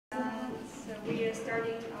We are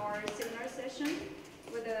starting our seminar session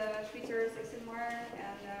with Peter Sachsenmeier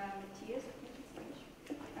and Matthias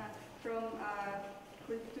from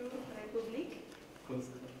KUNSTrePUBLIK,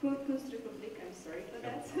 I'm sorry for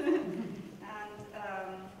that. And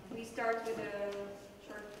we start with a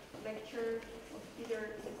short lecture of Peter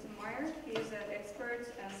Sachsenmeier. He is an expert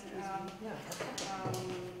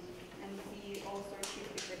and he also chief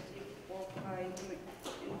executive of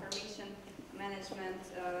information management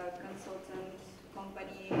consultant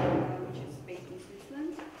company which is based in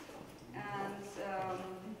Switzerland. And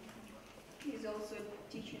he's also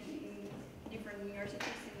teaching in different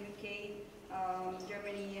universities in UK,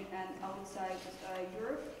 Germany and outside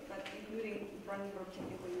Europe, but including Brandenburg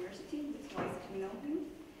Technical University. That's why we know him.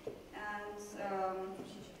 And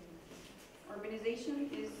urbanization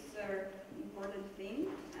is an important thing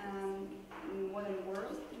in modern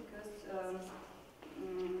world because,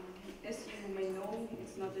 as you may know,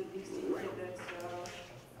 it's not a big secret that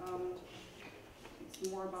it's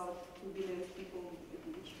more about 2 billion people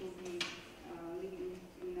which will be living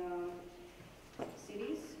in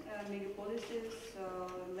cities, megapolises,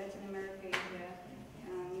 Latin America, Asia,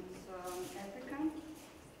 and Africa.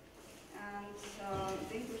 And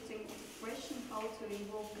the interesting question how to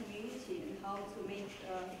involve community and how to make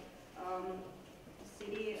a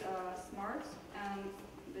city smart, and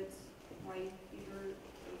that's why Peter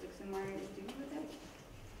Sachsenmeier is dealing with that.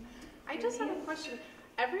 I just have a question.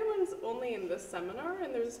 Everyone's only in this seminar,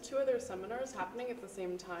 and there's 2 other seminars happening at the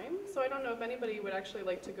same time, so I don't know if anybody would actually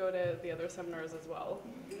like to go to the other seminars as well.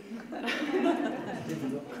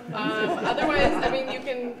 Otherwise, I mean,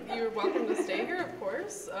 you're welcome to stay here, of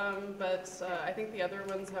course, but I think the other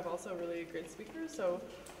ones have also really great speakers, so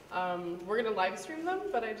we're going to live stream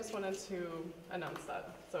them, but I just wanted to announce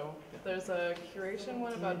that. So there's a curation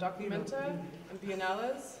one about Documenta and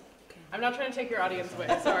Biennales. I'm not trying to take your audience away,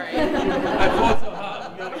 sorry. I fought so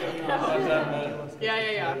hard.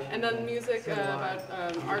 Yeah. And then music about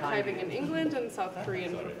archiving in England and South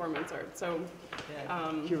Korean performance art. So,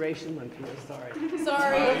 curation one, Peter, sorry.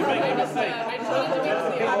 Sorry, I just wanted to mix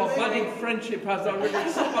the Our budding friendship has already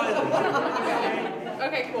expired.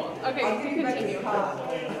 Okay, cool. Okay, you can continue.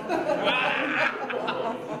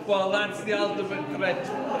 Well, that's the ultimate threat.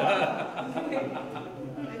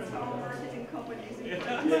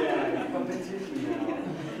 Competition now.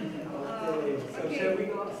 So shall we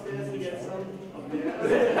go upstairs and get some up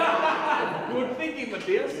there? Good thinking,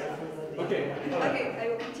 Matthias. Okay. Okay, I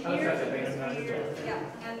will continue. Yeah,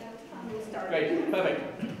 and we'll start. Great, perfect.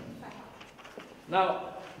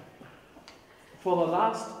 Now, for the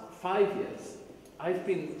last 5 years, I've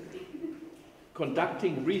been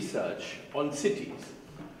conducting research on cities.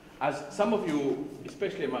 As some of you,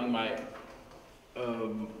 especially among my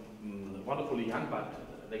wonderfully young, but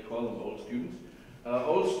they call them old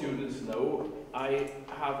students know I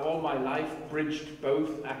have all my life bridged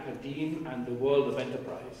both academe and the world of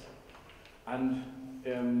enterprise. And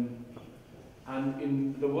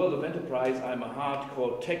in the world of enterprise, I'm a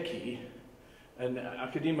hardcore techie, and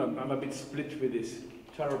academia, I'm a bit split with this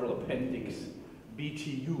terrible appendix,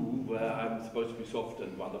 BTU, where I'm supposed to be soft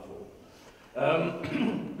and wonderful.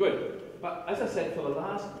 Good. But as I said, for the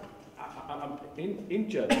last in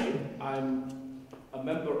Germany, I'm a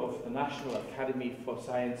member of the National Academy for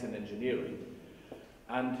Science and Engineering,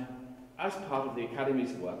 and as part of the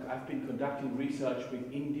Academy's work, I've been conducting research with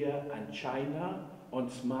India and China on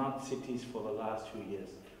smart cities for the last few years.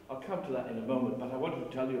 I'll come to that in a moment, but I wanted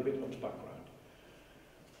to tell you a bit of the background.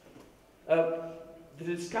 The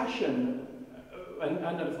discussion,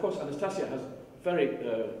 and of course Anastasia has very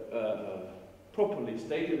properly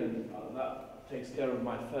stated, and that takes care of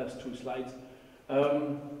my first 2 slides,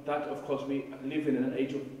 that of course we live in an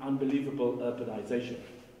age of unbelievable urbanization.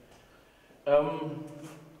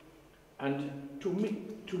 And to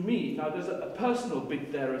me, now there's a personal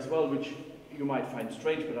bit there as well, which you might find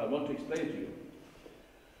strange, but I want to explain to you.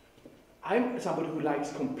 I'm somebody who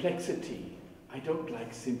likes complexity. I don't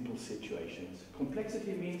like simple situations.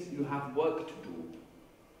 Complexity means you have work to do.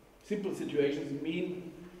 Simple situations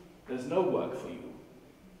mean there's no work for you.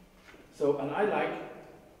 So, and I like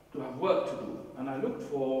to have work to do, and I looked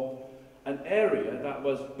for an area that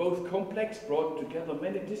was both complex, brought together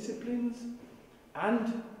many disciplines,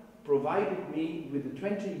 and provided me with a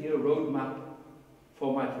 20-year roadmap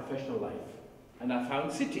for my professional life. And I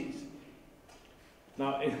found cities.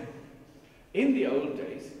 Now, in the old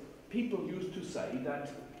days, people used to say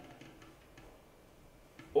that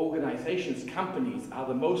organizations, companies, are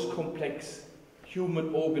the most complex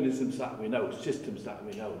human organisms that we know, systems that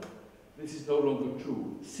we know. This is no longer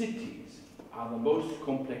true. Cities are the most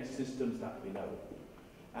complex systems that we know.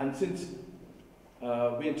 And since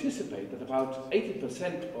we anticipate that about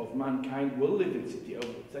 80% of mankind will live in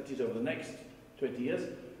cities over the next 20 years,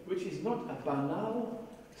 which is not a banal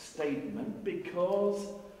statement, because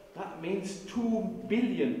that means 2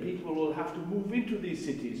 billion people will have to move into these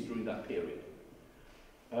cities during that period.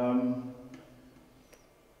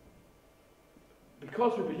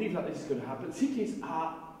 Because we believe that this is going to happen, cities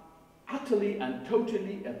are utterly and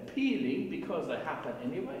totally appealing because they happen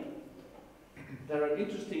anyway. They're an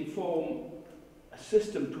interesting form, a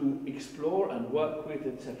system to explore and work with,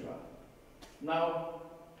 etc. Now,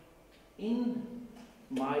 in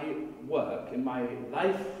my work, in my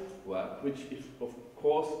life work, which is, of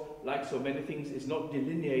course, like so many things, is not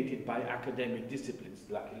delineated by academic disciplines,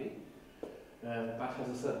 luckily, but has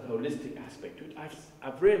a certain holistic aspect to it,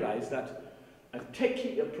 I've realized that a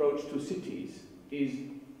techie approach to cities is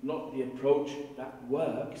not the approach that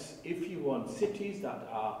works if you want cities that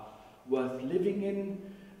are worth living in,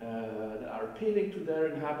 that are appealing to their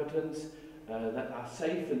inhabitants, that are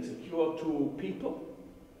safe and secure to people.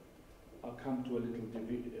 I'll come to a little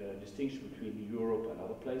distinction between Europe and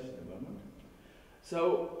other places in a moment.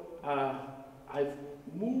 So I've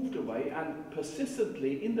moved away, and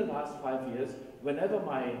persistently in the last 5 years, whenever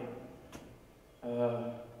my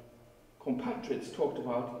compatriots talked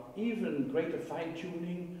about even greater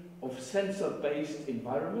fine-tuning of sensor-based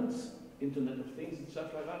environments, Internet of Things and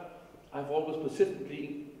stuff like that, I've always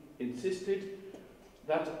persistently insisted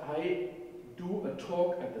that I do a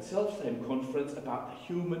talk at the self-same conference about the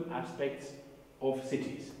human aspects of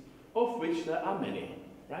cities, of which there are many,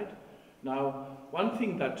 right? Now, one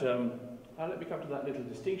thing that, let me come to that little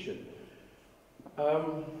distinction.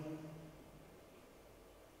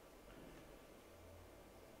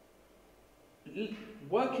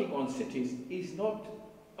 Working on cities is not,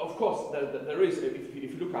 of course, there is, if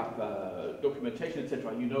you look up documentation,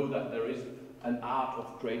 etc., you know that there is an art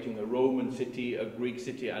of creating a Roman city, a Greek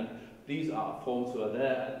city, and these are forms that were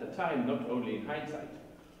there at the time, not only in hindsight.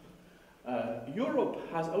 Europe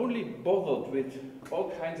has only bothered with all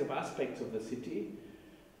kinds of aspects of the city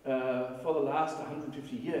for the last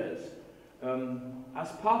 150 years.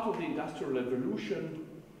 As part of the Industrial Revolution,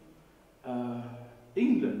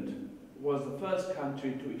 England was the first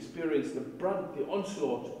country to experience the brunt, the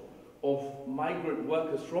onslaught of migrant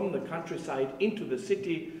workers from the countryside into the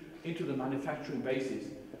city, into the manufacturing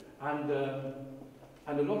bases. And a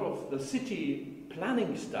lot of the city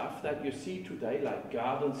planning stuff that you see today, like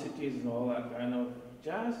garden cities and all that kind of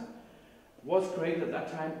jazz, was created at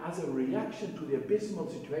that time as a reaction to the abysmal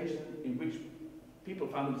situation in which people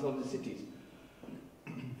found themselves in cities.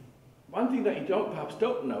 One thing that you perhaps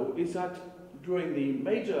don't know is that during the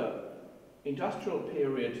major industrial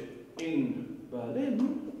period in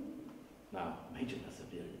Berlin, now major industrial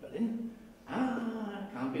period in Berlin,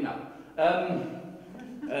 can't be now,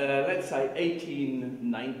 let's say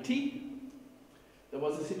 1890, there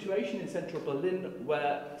was a situation in central Berlin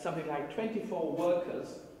where something like 24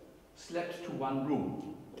 workers slept to one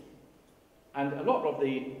room. And a lot of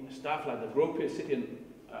the stuff like the Gropius city,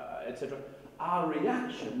 etc., are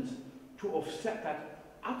reactions to offset that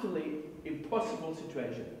utterly impossible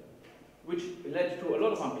situation, which led to a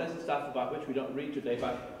lot of unpleasant stuff about which we don't read today,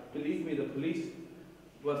 but believe me, the police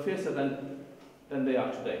were fiercer than they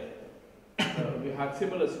are today. We had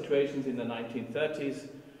similar situations in the 1930s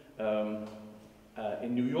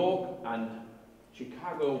in New York and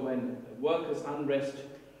Chicago, when workers' unrest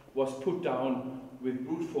was put down with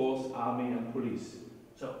brute force, army and police.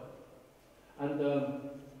 So, and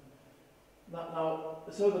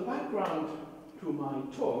so the background to my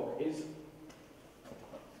talk is,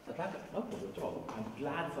 no problem at all. I'm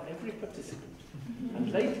glad for every participant.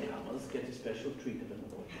 And latecomers get a special treatment.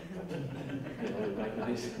 Like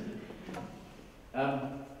this.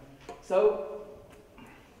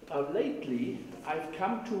 Lately, I've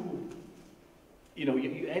come to,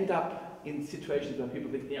 you end up in situations where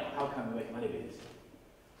people think, how can we make money with this?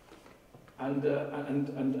 And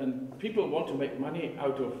people want to make money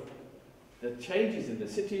out of the changes in the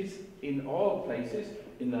cities, in all places,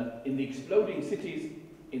 in the exploding cities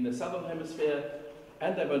in the southern hemisphere,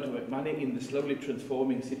 and they want to make money in the slowly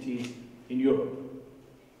transforming cities in Europe.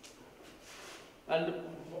 And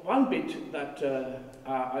one bit that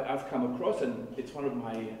I've come across, and it's one of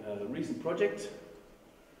my recent projects,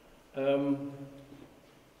 we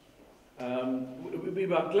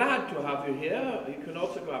were glad to have you here. You can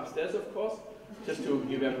also go upstairs, of course, just to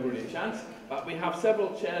give everybody a chance. But we have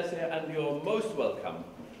several chairs here, and you're most welcome.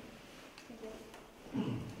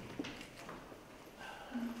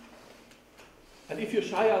 And if you're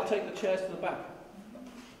shy, I'll take the chairs to the back.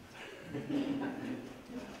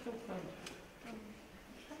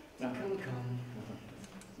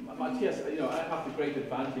 Matthias, you know, I have the great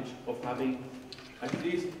advantage of having at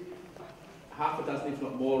least half a dozen, if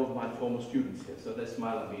not more, of my former students here. So they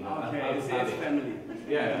smile at me. Okay, out of it's habit. family.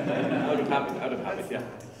 Yeah, out of habit, yeah.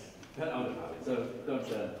 Out of habit. So don't.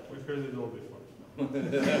 We've heard it all before.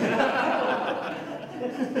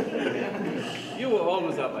 You were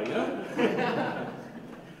always that way, you know.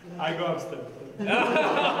 I go upstairs.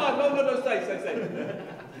 no, stay.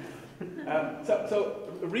 So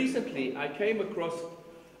recently I came across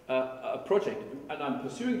a project, and I'm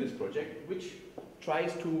pursuing this project, which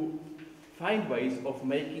tries to find ways of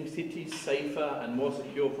making cities safer and more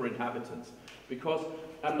secure for inhabitants. Because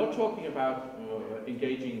I'm not talking about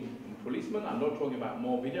engaging policemen, I'm not talking about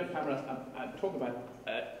more video cameras, I'm talking about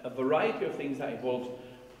a variety of things that involve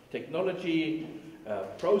technology,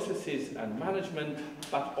 processes and management,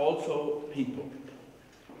 but also people.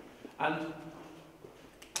 And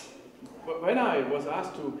when I was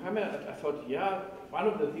asked to come here, I thought, yeah, one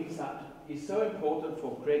of the things that is so important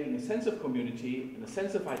for creating a sense of community and a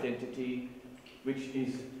sense of identity, which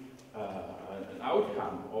is an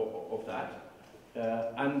outcome of that,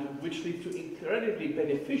 and which leads to incredibly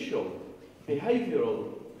beneficial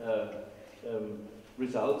behavioral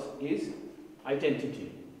results, is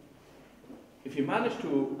identity. If you manage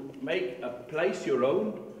to make a place your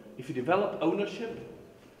own, if you develop ownership,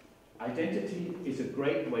 identity is a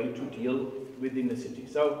great way to deal within the city.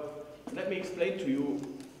 So let me explain to you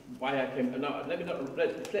why I came. No, let me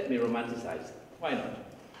romanticize. Why not?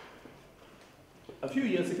 A few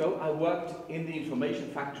years ago, I worked in the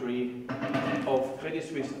information factory of Credit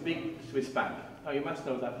Suisse, big Swiss bank. Now you must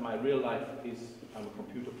know that my real life is I'm a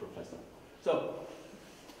computer professor. So,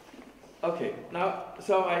 okay, now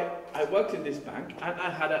so I worked in this bank, and I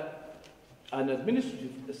had an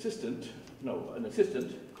administrative assistant, an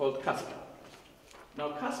assistant called Kasper.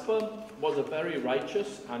 Now Kasper was a very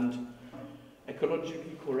righteous and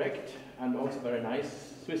ecologically correct and also very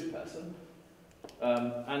nice Swiss person,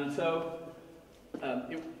 and so.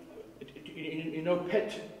 You know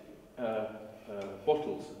PET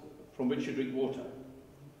bottles from which you drink water.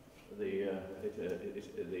 The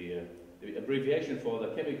abbreviation for the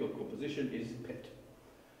chemical composition is PET.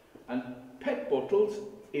 And PET bottles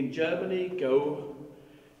in Germany go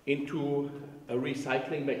into a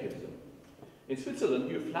recycling mechanism. In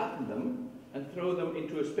Switzerland, you flatten them and throw them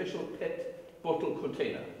into a special PET bottle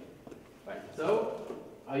container. Right. So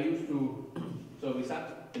we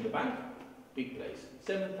sat in the bank. Big place.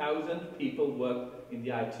 7,000 people work in the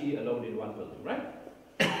IT alone in one building, right?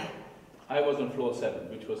 I was on floor 7,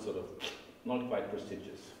 which was sort of not quite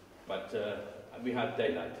prestigious, but we had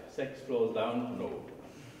daylight. 6 floors down, no.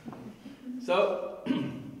 So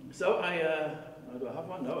I do I have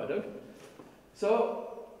one? No, I don't.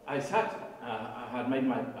 So I sat. I had made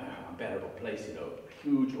my unbearable place, you know,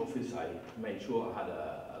 huge office. I made sure I had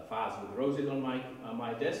a vase with roses on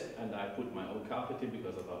my desk, and I put my own carpet in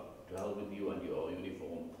because I thought, to hell with you and your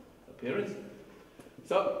uniform appearance.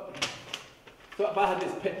 So I had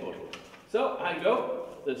this PET bottle. So I go,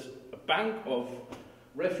 there's a bank of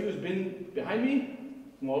refuse bin behind me,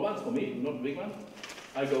 small ones for me, not big ones.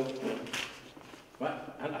 I go, right,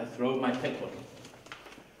 and I throw my PET bottle.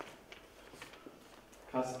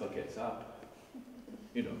 Kasper gets up,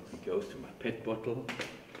 you know, he goes to my PET bottle,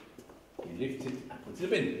 he lifts it and puts it in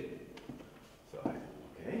the bin. So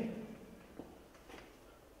okay.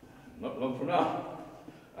 Not long from now,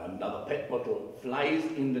 another PET bottle flies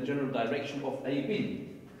in the general direction of a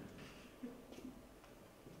bin.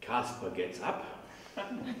 Kasper gets up,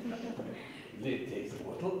 takes the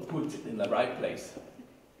bottle, puts it in the right place.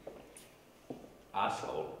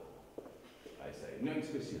 Asshole, I say. No,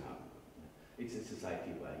 excuse you, it's a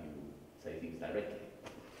society where you say things directly.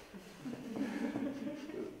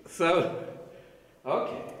 So,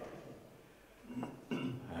 okay.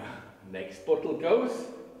 Next bottle goes.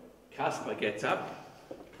 Kasper gets up,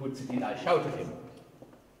 puts it in, I shout at him.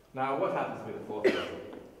 Now what happens with the fourth bottle?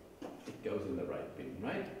 It goes in the right bin,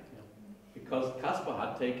 right? Because Kasper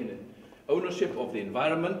had taken ownership of the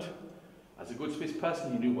environment. As a good Swiss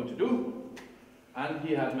person, he knew what to do. And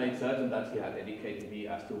he had made certain that he had educated me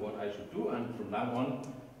as to what I should do. And from now on,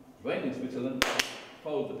 when in Switzerland,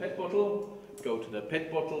 fold the PET bottle, go to the PET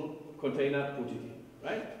bottle container, put it in,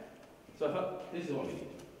 right? So I thought, this is what we need.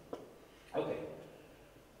 Okay.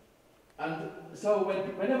 And so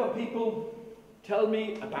whenever people tell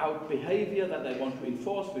me about behavior that they want to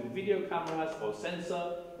enforce with video cameras or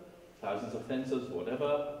sensor, thousands of sensors,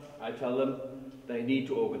 whatever, I tell them they need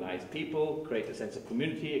to organize people, create a sense of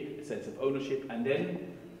community, a sense of ownership, and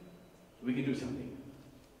then we can do something.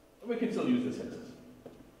 We can still use the sensors.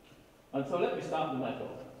 And so let me start with my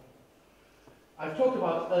talk. I've talked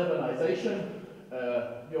about urbanization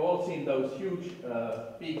you've all seen those huge,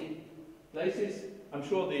 big places. I'm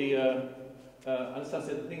sure the Anastasia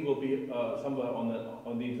said the thing will be somewhere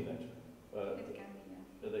on the internet. It can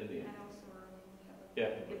be, yeah. And also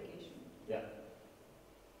have a publication. Yeah.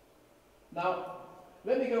 Now,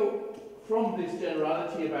 let me go from this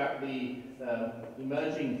generality about the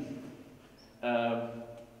emerging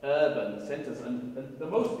urban centers, and the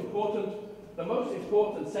most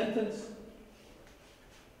important sentence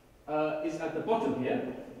is at the bottom here.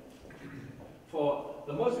 For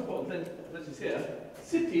the most important sentence is here: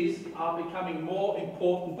 cities are becoming more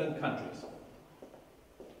important than countries.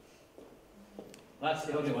 That's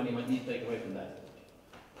the only one you might need to take away from that.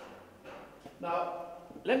 Now,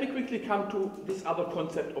 let me quickly come to this other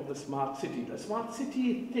concept of the smart city. The smart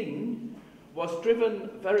city thing was driven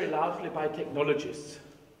very largely by technologists,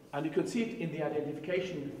 and you can see it in the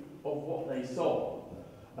identification of what they saw.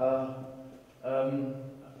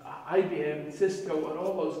 IBM, Cisco, and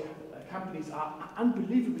all those companies are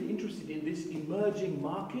unbelievably interested in this emerging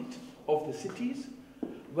market of the cities,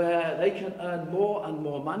 where they can earn more and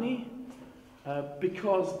more money,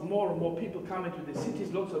 because more and more people come into the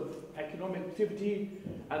cities, lots of economic activity,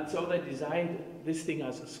 and so they designed this thing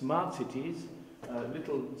as smart cities.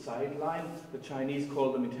 Little sideline, the Chinese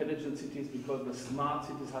call them intelligent cities because the smart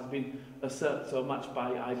cities have been asserted so much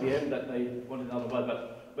by IBM that they want another word.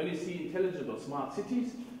 But when you see intelligent or smart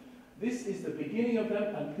cities, this is the beginning of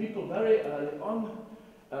them, and people very early on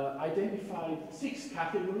identified 6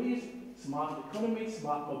 categories: smart economy,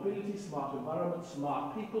 smart mobility, smart environment,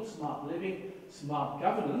 smart people, smart living, smart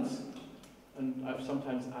governance, and I've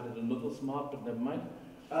sometimes added another smart, but never mind.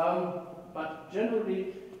 But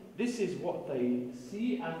generally, this is what they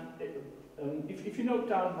see, and if you note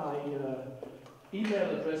down my email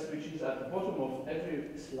address, which is at the bottom of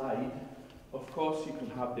every slide, of course you can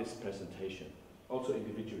have this presentation, also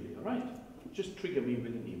individually, all right? Just trigger me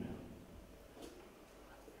with an email.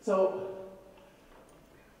 So,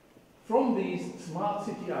 from these smart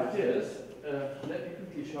city ideas, let me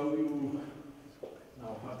quickly show you,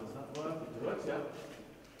 now how does that work? It works, yeah.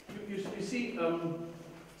 You see,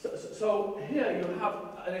 so here you have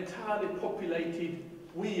an entirely populated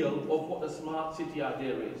wheel of what a smart city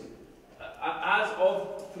idea is, as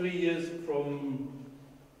of 3 years from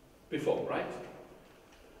before, right?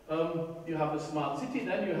 You have a smart city,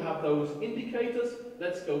 then you have those indicators.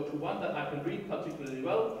 Let's go to one that I can read particularly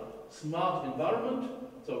well: smart environment,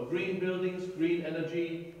 so green buildings, green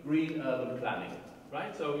energy, green urban planning,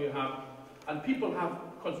 right? So you have, and people have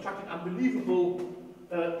constructed unbelievable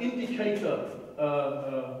indicator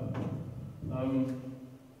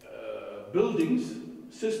buildings,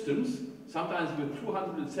 systems, sometimes with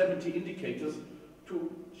 270 indicators, to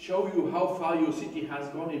show you how far your city has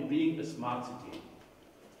gone in being a smart city.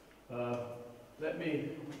 Let me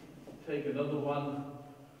take another one.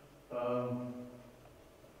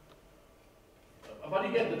 But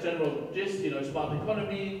you get the general gist, you know, smart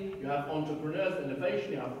economy, you have entrepreneurs,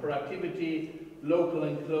 innovation, you have productivity, local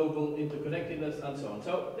and global interconnectedness, and so on.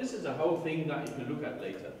 So this is a whole thing that you can look at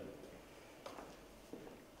later.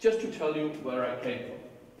 Just to tell you where I came from.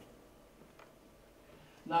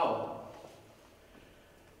 Now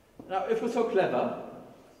if we're so clever,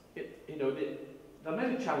 you know, there are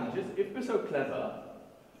many challenges. If we're so clever,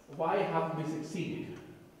 why haven't we succeeded?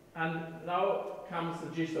 And now comes the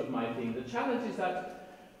gist of my thing. The challenge is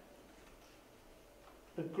that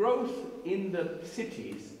the growth in the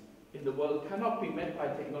cities in the world cannot be met by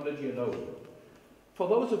technology alone. For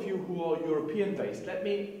those of you who are European-based, let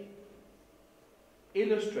me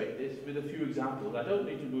illustrate this with a few examples. I don't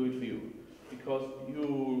need to do it for you, because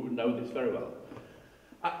you know this very well.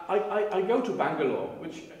 I go to Bangalore,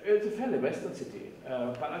 which is a fairly western city,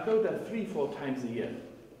 but I go there 3-4 times a year.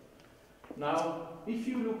 Now, if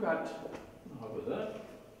you look at, how was that?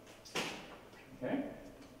 Okay.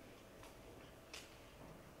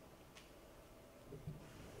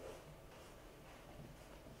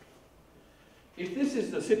 If this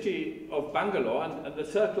is the city of Bangalore, and the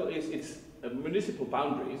circle is its municipal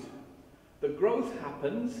boundaries, the growth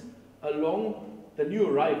happens along the new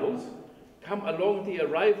arrivals, come along the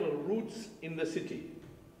arrival routes in the city.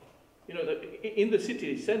 You know, in the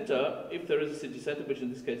city centre, if there is a city centre, which in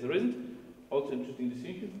this case there isn't, also interesting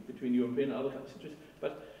distinction between European and other countries,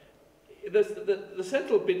 but the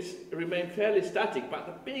central bits remain fairly static, but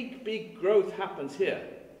the big growth happens here.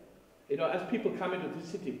 You know, as people come into the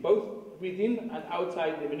city, both within and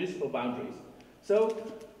outside the municipal boundaries. So,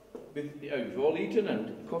 we've all eaten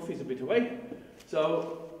and coffee's a bit away.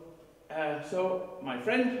 So my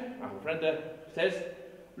friend there says,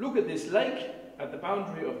 look at this lake at the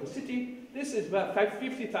boundary of the city. This is where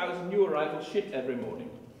 50,000 new arrivals shit every morning.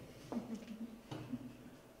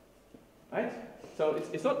 right? So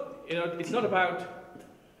it's not, you know, it's not about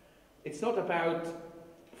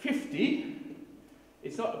 50.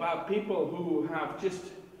 It's not about people who have just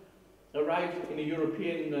arrived in a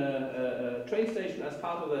European train station as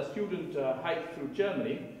part of their student hike through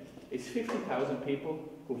Germany. It's 50,000 people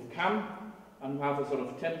who've come and who have a sort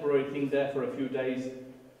of temporary thing there for a few days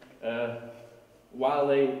while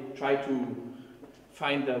they try to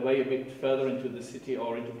find their way a bit further into the city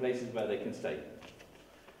or into places where they can stay.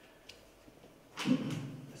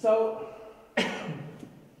 So,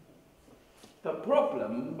 the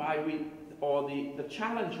problem the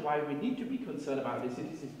challenge why we need to be concerned about these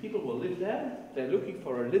cities is people will live there, they're looking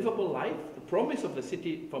for a livable life. The promise of the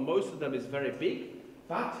city for most of them is very big,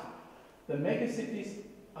 but the megacities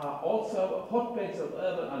are also hotbeds of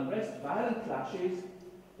urban unrest, violent clashes,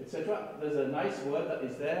 etc. There's a nice word that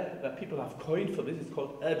is there that people have coined for this, it's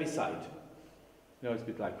called herbicide. You know, it's a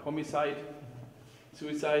bit like homicide,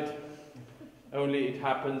 suicide, only it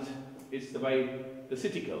happens, it's the way the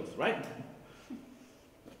city goes, right?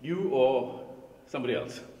 You or somebody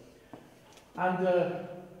else. And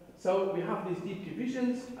so we have these deep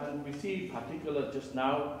divisions, and we see particular just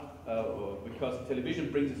now, because television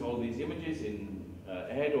brings us all these images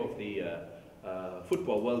ahead of the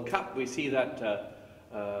Football World Cup, we see that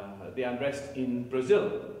the unrest in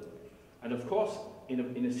Brazil. And of course,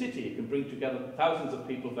 in a city, it can bring together thousands of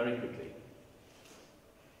people very quickly.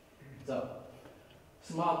 So,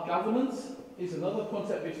 smart governance is another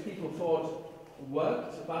concept which people thought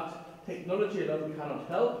worked, but technology alone cannot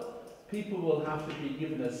help. People will have to be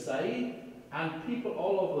given a say, and people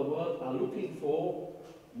all over the world are looking for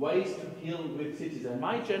ways to deal with cities. And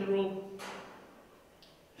my general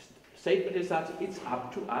statement is that it's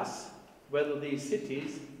up to us whether these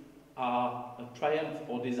cities are a triumph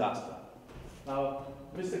or disaster. Now,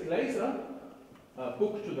 Mr. Glaser,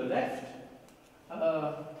 book to the left,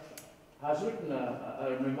 has written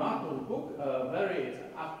a remarkable book, very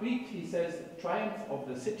upbeat. He says, Triumph of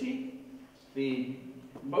the City, the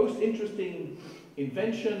most interesting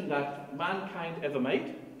invention that mankind ever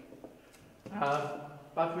made.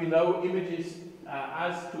 But we know images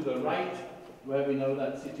as to the right, where we know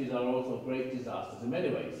that cities are also great disasters in many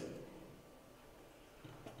ways.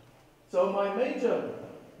 So my major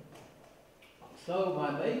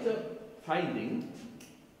finding,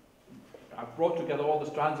 I've brought together all the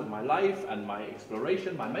strands of my life and my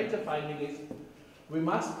exploration. My major finding is we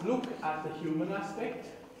must look at the human aspect.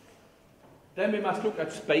 Then we must look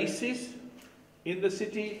at spaces in the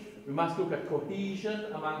city. We must look at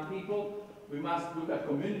cohesion among people. We must look at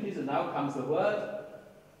communities, and now comes the word.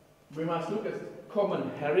 We must look at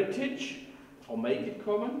common heritage, or make it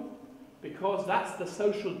common, because that's the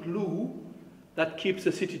social glue that keeps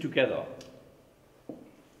the city together.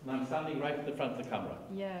 And I'm standing right at the front of the camera.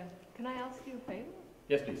 Yeah. Can I ask you a favor?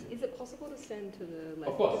 Yes, please. Is it possible to stand to the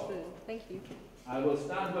left? Of course. Thank you. I will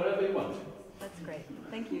stand wherever you want. That's great.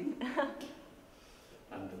 Thank you.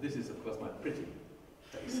 And this is, of course, my pretty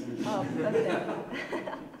face. Oh, perfect.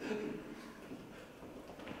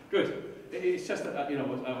 Good. It's just that, you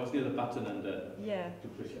know, I was near the button and yeah. to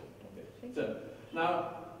push you. Okay. Thank So,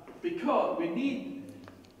 now, because we need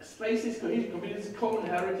spaces, cohesion, communities, common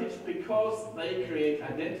heritage, because they create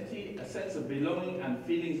identity, a sense of belonging, and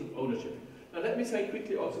feelings of ownership. Now, let me say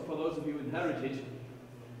quickly also for those of you in heritage,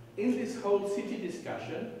 in this whole city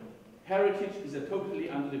discussion, heritage is a totally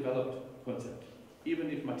underdeveloped concept. Even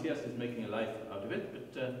if Matthias is making a life out of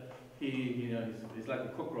it, but he's like a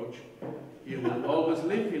cockroach. He will always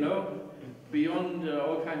live, you know, beyond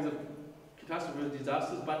all kinds of catastrophes,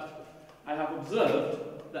 disasters. But I have observed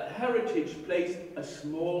that heritage plays a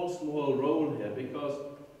small role here, because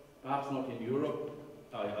perhaps not in Europe.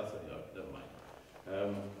 Oh, yeah, also in Europe, never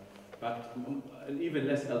mind. But even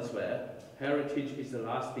less elsewhere, heritage is the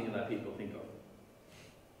last thing that people think of.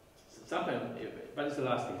 Sometimes, but it's the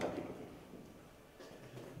last thing that people think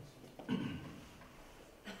of.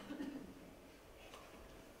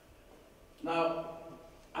 Now,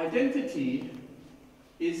 identity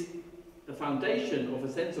is the foundation of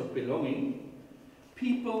a sense of belonging.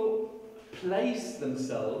 People place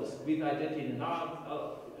themselves with identity.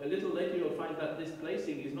 Now, a little later you'll find that this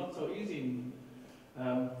placing is not so easy in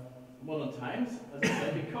modern times, as I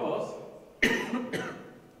say, because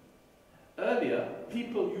earlier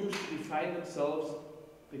people used to define themselves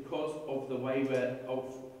because of the way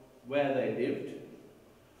where they lived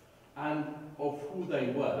and of who they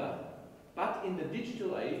were. But in the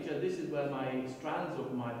digital age, and this is where my strands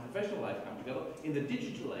of my professional life come together, in the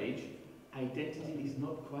digital age, identity is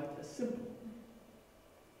not quite as simple.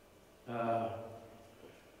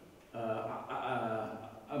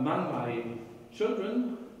 Among my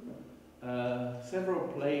children, several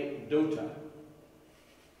play Dota.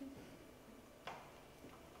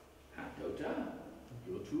 Dota?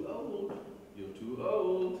 You're too old. You're too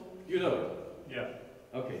old. You know it. Yeah.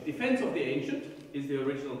 Okay. Defense of the Ancient is the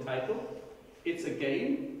original title. It's a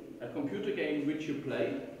game, a computer game which you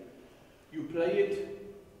play. You play it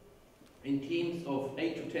in teams of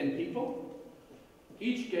 8 to 10 people.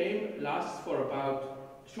 Each game lasts for about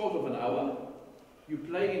short of an hour. You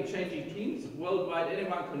play in changing teams. Worldwide,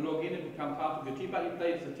 anyone can log in and become part of your team, but you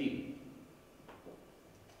play as a team.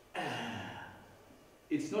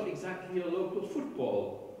 It's not exactly your local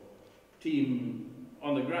football team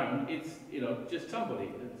on the ground. It's, just somebody.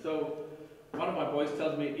 And so one of my boys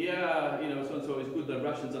tells me, yeah, so-and-so is good. The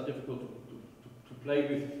Russians are difficult to play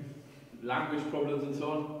with, language problems and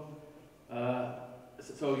so on.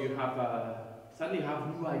 So you have, suddenly you have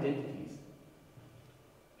new identities.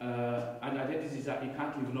 And identities that you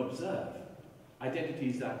can't even observe.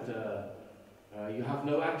 Identities that you have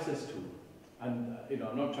no access to. And,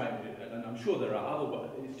 I'm not trying to, and I'm sure there are other,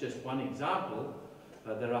 it's just one example.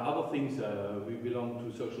 There are other things, we belong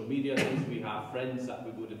to social media things, we have friends that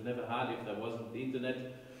we would have never had if there wasn't the internet.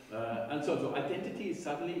 And so identity is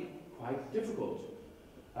suddenly quite difficult.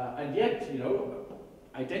 And yet,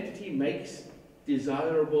 identity makes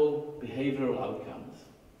desirable behavioral outcomes.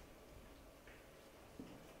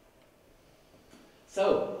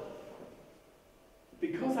 So,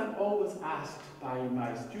 because I'm always asked by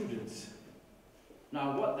my students,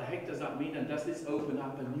 now what the heck does that mean, and does this open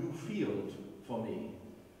up a new field for me?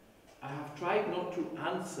 I have tried not to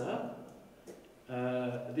answer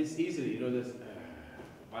this easily.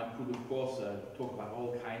 One could of course talk about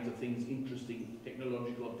all kinds of things, interesting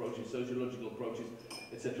technological approaches, sociological approaches,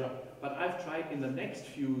 etc. But I've tried in the next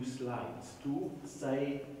few slides to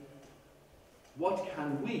say, what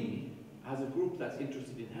can we, as a group that's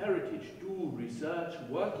interested in heritage, do research,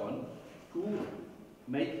 work on, to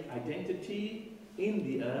make identity in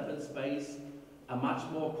the urban space a much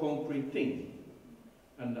more concrete thing.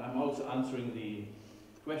 And I'm also answering the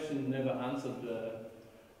question never answered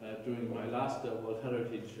during my last World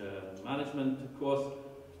Heritage Management course.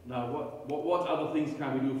 Now, what other things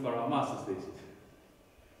can we do for our master's thesis?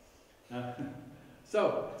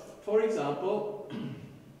 So, for example,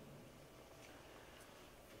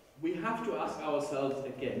 we have to ask ourselves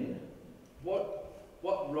again, what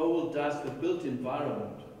role does the built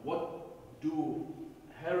environment, what do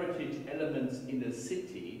heritage elements in a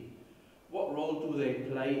city, what role do they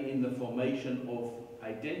play in the formation of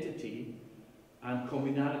identity and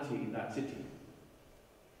communality in that city?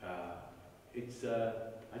 I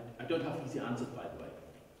don't have easy answers, by the way.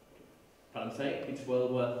 But I'm saying it's well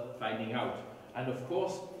worth finding out. And of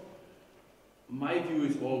course, my view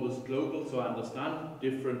is always global, so I understand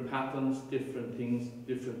different patterns, different things,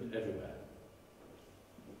 different everywhere.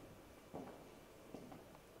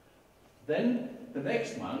 Then the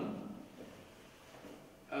next one,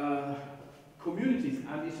 communities,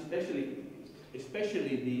 and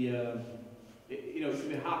especially the, if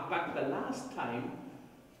we hark back the last time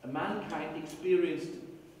mankind experienced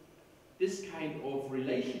this kind of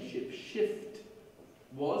relationship shift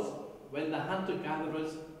was when the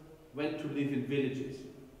hunter-gatherers went to live in villages.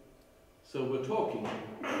 So we're talking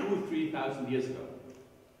 2,000 or 3,000 years ago.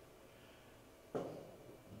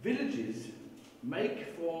 Villages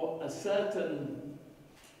make for a certain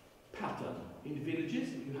pattern. In villages,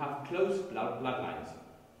 you have close bloodlines,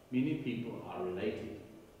 meaning people are related.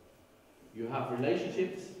 You have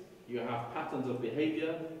relationships, you have patterns of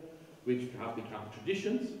behavior, which have become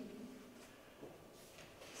traditions.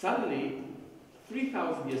 Suddenly,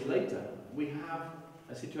 3,000 years later, we have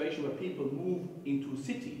a situation where people move into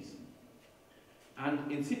cities.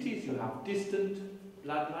 And in cities, you have distant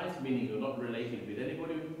bloodlines, meaning you're not related with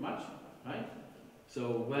anybody much, right?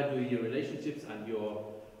 So where do your relationships and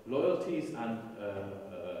your loyalties and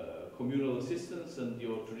communal assistance and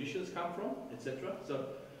your traditions come from, etc.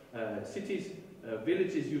 So cities,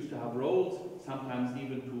 villages used to have roles, sometimes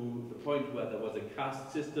even to the point where there was a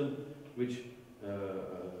caste system which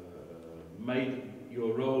made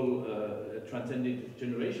your role transcended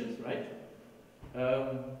generations, right?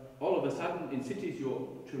 All of a sudden in cities you're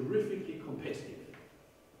terrifically competitive.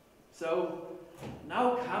 So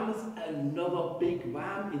now comes another big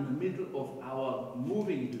wham in the middle of our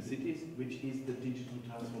moving into cities, which is the digital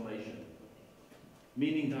transformation.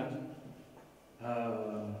 Meaning that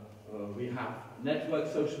we have network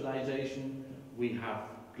socialization, we have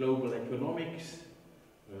global economics.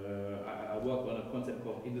 I work on a concept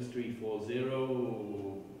called Industry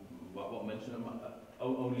 4.0, what mention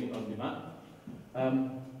only on demand.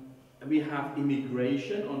 We have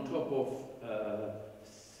immigration on top of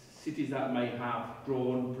cities that may have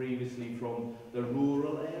grown previously from the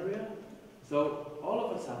rural area. So all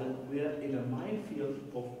of a sudden we're in a minefield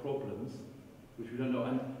of problems which we don't know.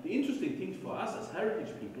 And the interesting thing for us as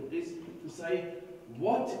heritage people is to say,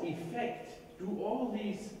 what effect do all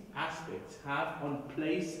these aspects have on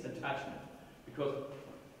place attachment? Because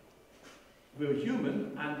we're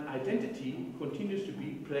human and identity continues to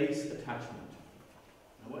be place attachment.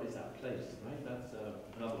 Now what is that place, right? That's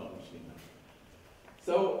another one interesting.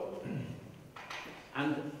 So,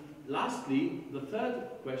 and lastly, the third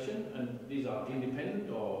question, and these are independent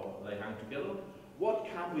or they hang together, what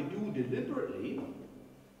can we do deliberately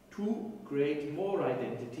to create more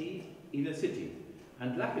identity in a city?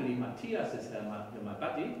 And luckily Matthias is here, my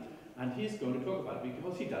buddy, and he's going to talk about it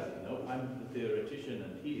because he does it. You know, I'm the theoretician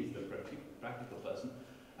and he is the practical person,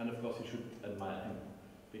 and of course you should admire him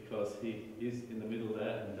because he is in the middle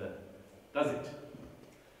there and does it.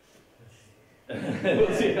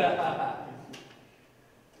 We'll see.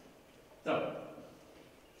 So,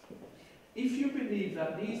 if you believe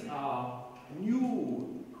that these are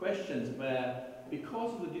new questions where,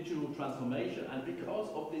 because of the digital transformation and because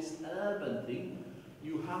of this urban thing,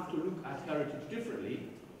 you have to look at heritage differently,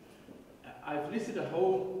 I've listed a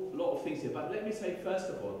whole lot of things here, but let me say first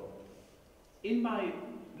of all, in my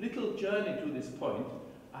little journey to this point,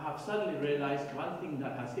 I have suddenly realized one thing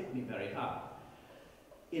that has hit me very hard.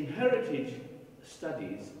 In heritage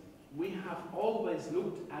studies, we have always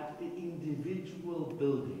looked at the individual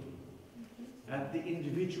building, at the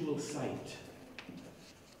individual site.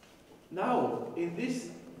 Now, in this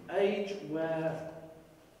age where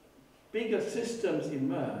bigger systems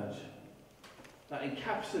emerge that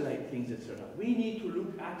encapsulate things, etc., we need to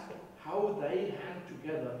look at how they hang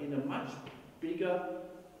together in a much bigger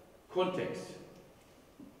context.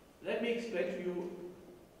 Let me explain to you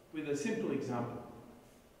with a simple example,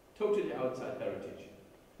 totally outside heritage.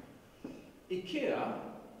 IKEA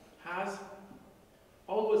has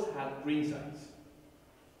always had green sites.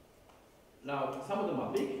 Now, some of them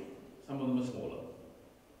are big, some of them are smaller.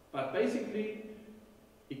 But basically,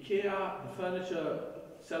 IKEA, the furniture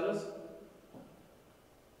sellers,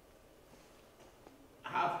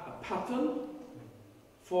 have a pattern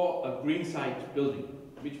for a green site building,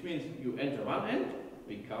 which means you enter one end,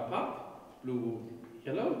 big car park, blue,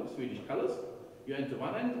 yellow, Swedish colors. You enter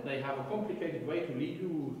one end, they have a complicated way to lead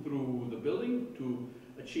you through the building to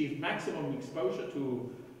achieve maximum exposure to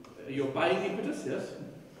your buying impetus, yes?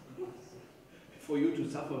 For you to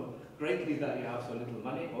suffer greatly that you have so little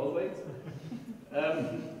money, always.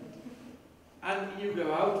 And you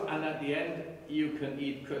go out, and at the end, you can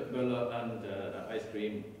eat Köttbullar and ice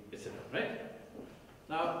cream, etc., right?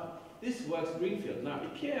 Now, this works greenfield. Now,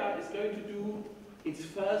 IKEA is going to do its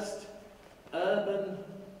first urban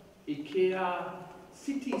IKEA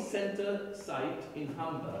city center site in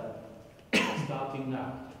Hamburg, starting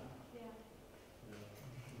now.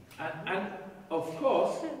 Yeah. And of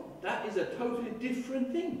course, that is a totally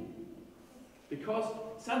different thing, because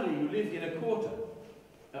suddenly you live in a quarter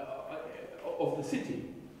of the city.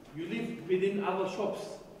 You live within other shops,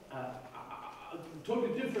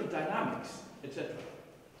 totally different dynamics, etc.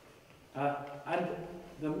 And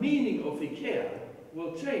the meaning of IKEA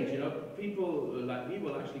will change. You know, people like me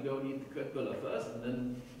will actually go and eat the Köttbullar first and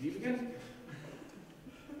then leave again.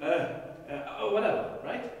 Or whatever,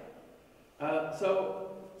 right?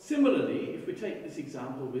 So similarly, if we take this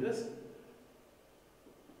example with us,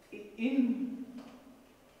 in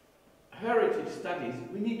heritage studies,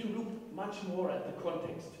 we need to look much more at the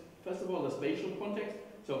context. First of all, the spatial context.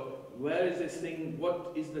 So where is this thing?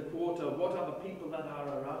 What is the quarter? What are the people that are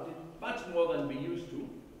around it? Much more than we used to.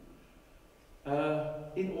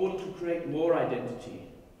 In order to create more identity.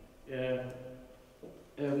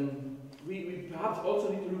 We perhaps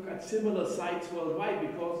also need to look at similar sites worldwide,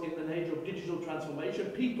 because in an age of digital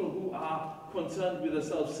transformation, people who are concerned with the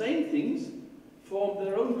self-same things form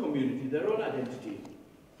their own community, their own identity.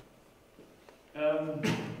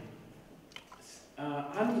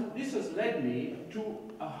 And this has led me to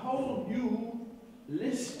a whole new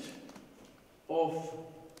list of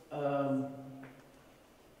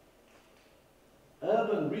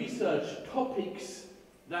urban research topics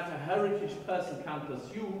that a heritage person can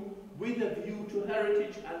pursue with a view to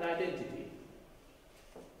heritage and identity.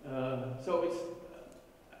 So it's,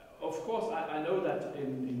 of course, I know that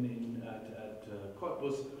at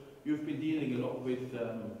Cottbus you've been dealing a lot with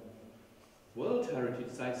World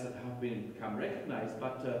Heritage sites that have become recognized,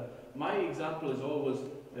 but my example is always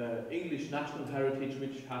English National Heritage,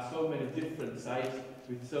 which has so many different sites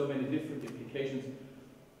with so many different implications,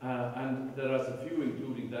 and there are a few,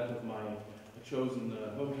 including that of my chosen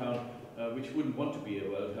hometown, which wouldn't want to be a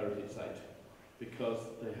World Heritage site. because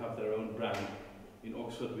they have their own brand. In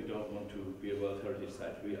Oxford, we don't want to be a World Heritage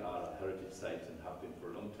Site. We are a heritage site and have been for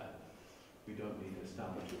a long time. We don't need a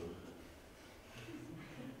stamp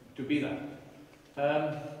to be that.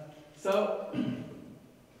 So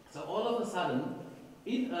all of a sudden,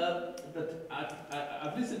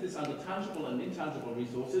 I've listed this under tangible and intangible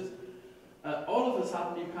resources. All of a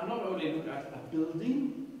sudden, you can not only look at a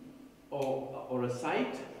building or a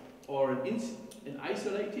site or an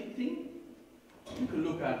isolated thing. You can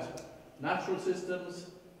look at natural systems,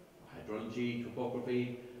 hydrology,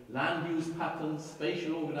 topography, land use patterns,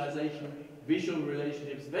 spatial organization, visual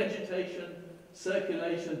relationships, vegetation,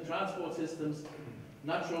 circulation, transport systems,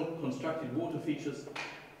 natural constructed water features,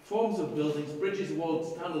 forms of buildings, bridges,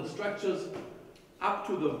 walls, tunnels, structures, up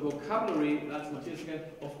to the vocabulary, that's Matthias again,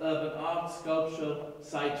 of urban art, sculpture,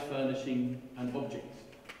 site furnishing, and objects.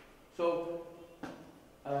 So,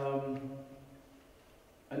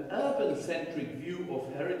 an urban-centric view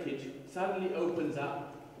of heritage suddenly opens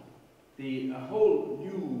up a whole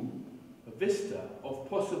new vista of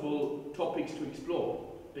possible topics to explore,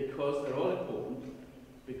 because they're all important,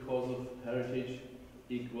 because of heritage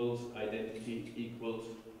equals identity equals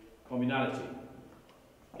communality,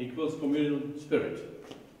 equals communal spirit.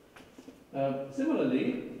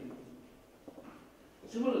 Similarly,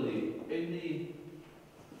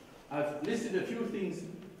 I've listed a few things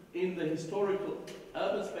in the historical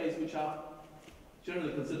urban space which are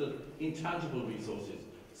generally considered intangible resources.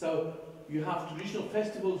 So you have traditional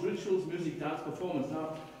festivals, rituals, music, dance, performance.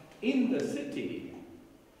 Now, in the city,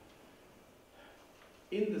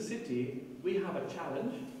 we have a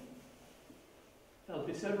challenge. There'll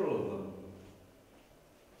be several of them.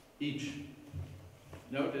 Each.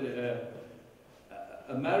 Note that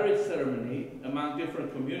a marriage ceremony among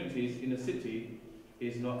different communities in a city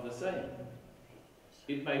is not the same.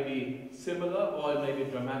 It may be similar or it may be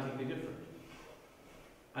dramatically different.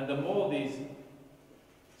 And the more these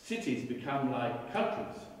cities become like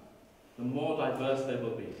countries, the more diverse they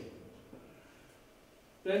will be.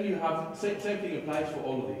 Then you have, same thing applies for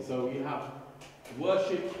all of these. So you have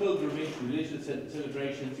worship, pilgrimage, religious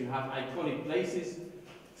celebrations, you have iconic places,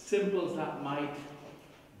 symbols that might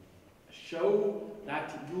show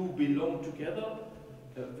that you belong together.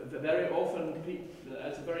 Very often,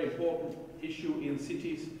 it's a very important issue in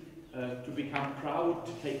cities to become proud,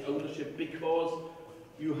 to take ownership, because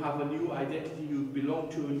you have a new identity, you belong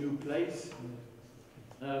to a new place.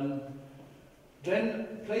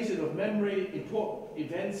 Then places of memory, important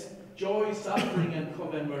events, joy, suffering and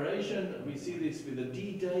commemoration. We see this with the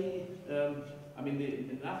D-Day. I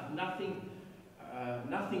mean,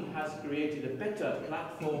 nothing has created a better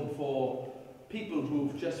platform for people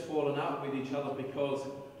who've just fallen out with each other because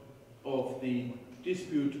of the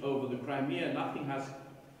dispute over the Crimea. Nothing has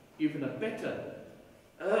given a better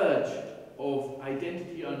urge of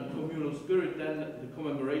identity and communal spirit than the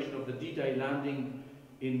commemoration of the D-Day landing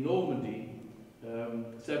in Normandy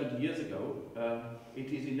 70 years ago. It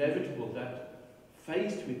is inevitable that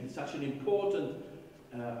faced with such an important,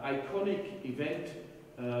 iconic event,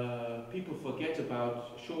 people forget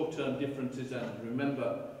about short-term differences and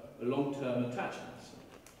remember long-term attachments.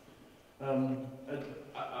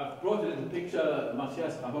 I've brought it in the picture.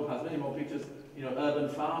 Matthias, I hope, has many more pictures. You know, urban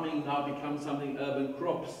farming now becomes something, urban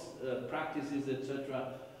crops, practices,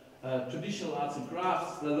 etc. Traditional arts and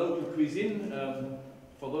crafts, the local cuisine.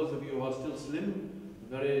 For those of you who are still slim,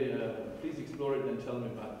 please explore it and tell me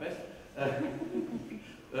about that.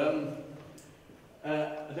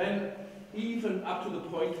 Then even up to the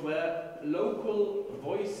point where local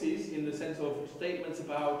voices, in the sense of statements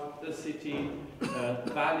about the city,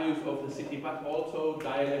 values of the city, but also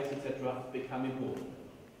dialects, etc., become important.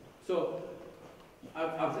 So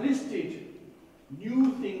I've listed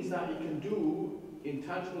new things that you can do in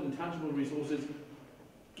tangible and intangible resources,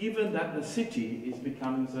 given that the city is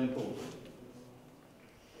becoming so important.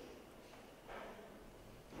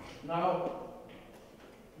 Now,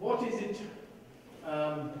 what is it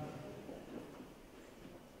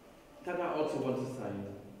that I also want to say?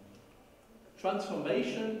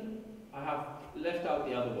 Transformation, I have left out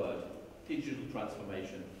the other word, digital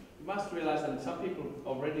transformation. You must realize that some people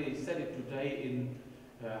already said it today in,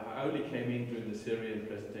 I only came in during the Syrian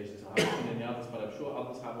presentation, so I haven't seen any others, but I'm sure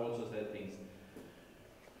others have also said things.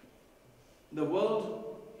 The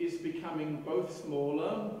world is becoming both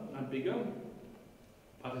smaller and bigger,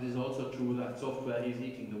 but it is also true that software is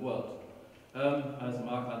eating the world, as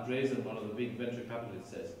Mark Andreessen, one of the big venture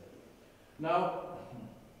capitalists, says. Now,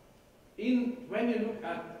 when you look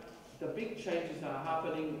at the big changes that are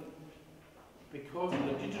happening because of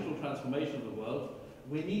the digital transformation of the world,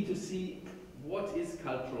 we need to see what is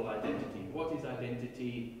cultural identity, what is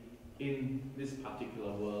identity in this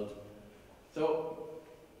particular world. So,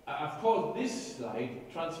 I've called this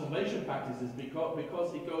slide transformation practices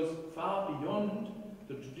because it goes far beyond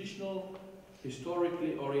the traditional,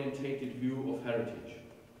 historically orientated view of heritage.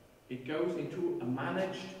 It goes into a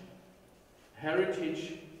managed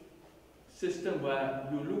heritage system where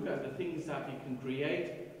you look at the things that you can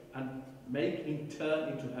create and make in turn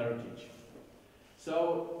into heritage.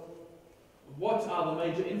 So, what are the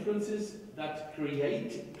major influences that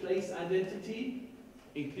create place identity,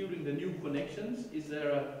 including the new connections? Is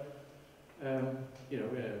there a,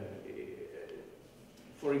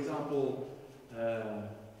 for example,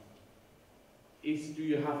 do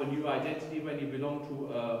you have a new identity when you belong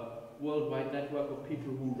to a worldwide network of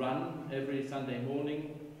people who run every Sunday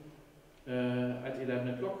morning at 11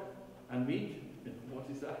 o'clock and meet? What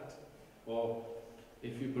is that? Or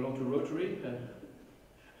if you belong to Rotary,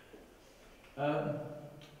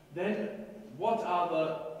 then what are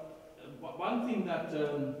the one thing that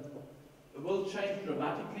will change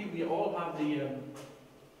dramatically? We all have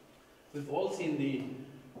we've all seen the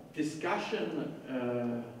discussion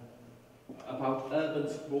about urban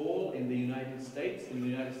sprawl in the United States. In the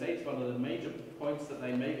United States, one of the major points that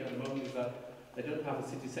they make at the moment is that they don't have a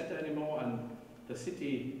city center anymore, and the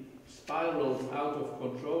city spirals out of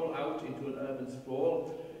control, out into an urban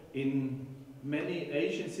sprawl. In many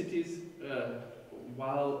Asian cities,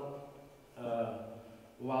 while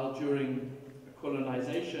during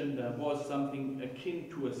colonization there was something akin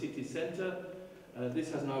to a city center,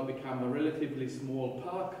 this has now become a relatively small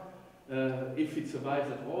park, if it survives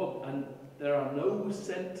at all, and there are no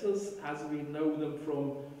centers as we know them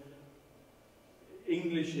from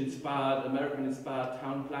English-inspired, American-inspired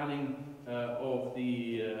town planning of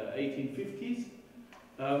the 1850s.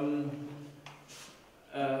 And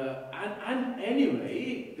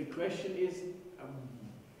anyway, the question is,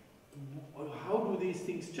 how do these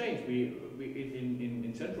things change?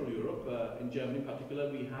 In Central Europe, in Germany in particular,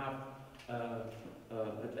 we have a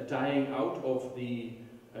dying out of the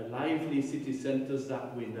lively city centers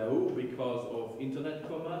that we know because of internet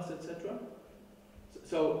commerce, etc.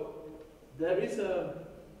 So there is a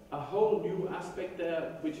whole new aspect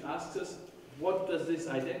there which asks us, what does this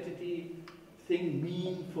identity thing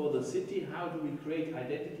mean for the city? How do we create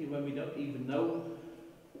identity when we don't even know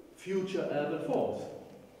future urban forms?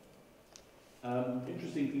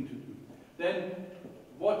 Interesting thing to do. Then,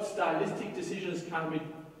 what stylistic decisions can we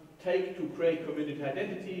take to create community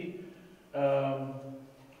identity?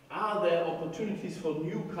 Are there opportunities for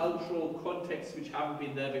new cultural contexts which haven't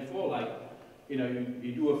been there before? Like,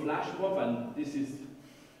 you do a flash mob,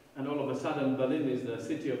 and all of a sudden Berlin is the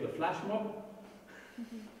city of the flash mob.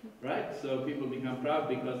 Right? So people become proud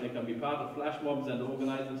because they can be part of flash mobs and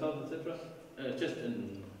organize themselves, etc. Just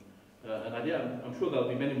an idea. I'm sure there'll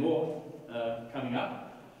be many more coming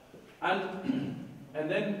up. And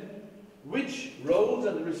then, which roles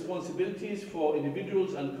and responsibilities for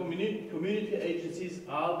individuals and community agencies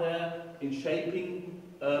are there in shaping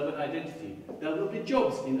urban identity? There will be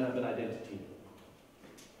jobs in urban identity.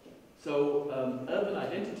 So urban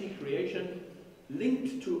identity creation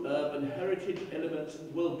linked to urban heritage elements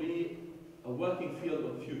will be a working field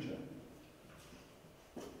of the future.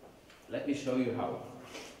 Let me show you how.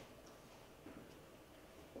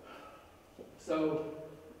 So,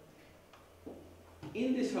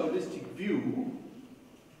 in this holistic view,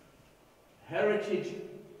 heritage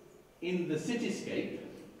in the cityscape,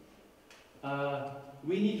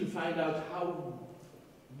 we need to find out how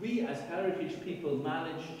we as heritage people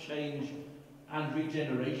manage change and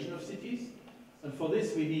regeneration of cities. And for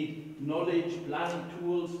this we need knowledge, planning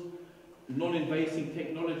tools, non-invasive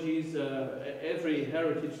technologies. Every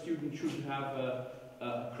heritage student should have a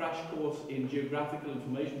crash course in geographical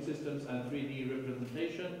information systems and 3D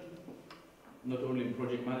representation. Not only in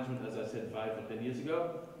project management, as I said 5 or 10 years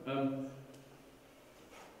ago.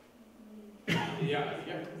 We have.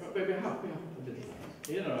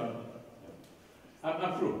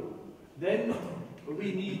 I'm through. Then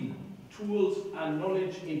we need tools and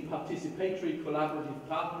knowledge in participatory collaborative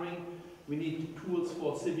partnering. We need tools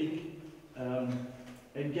for civic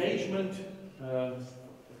engagement.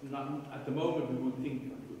 At the moment we would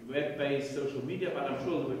think web-based social media, but I'm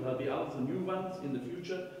sure there'll be other new ones in the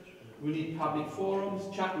future. We need public forums,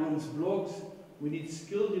 chat rooms, blogs. We need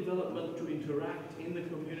skill development to interact in the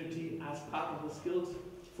community as part of the skills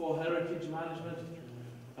for heritage management.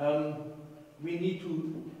 We need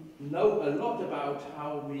to know a lot about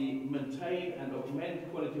how we maintain and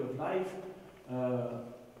augment quality of life,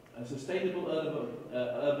 a sustainable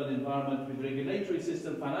urban environment with regulatory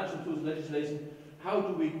system, financial tools, legislation. How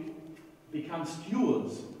do we become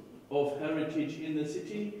stewards of heritage in the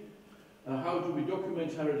city? How do we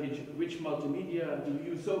document heritage? Which multimedia do we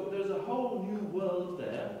use? So there's a whole new world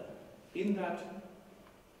there in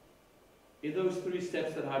those 3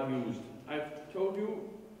 steps that I've used. I've told you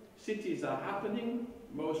cities are happening,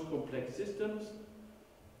 most complex systems.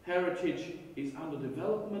 Heritage is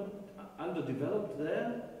underdeveloped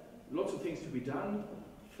there. Lots of things to be done.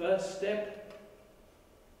 First step,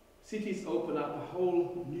 cities open up a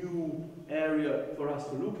whole new area for us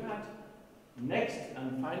to look at. Next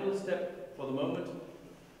and final step for the moment,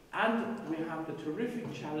 and we have the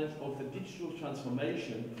terrific challenge of the digital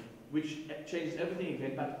transformation, which changes everything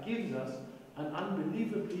again, but gives us an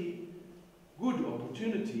unbelievably good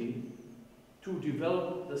opportunity to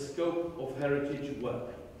develop the scope of heritage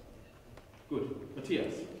work. Good.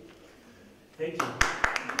 Matthias. Thank you.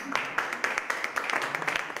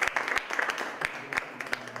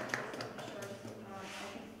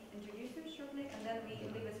 Introduce you shortly, and then we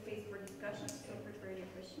leave a space for discussion, so prepare your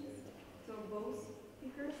questions. So both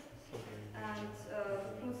speakers and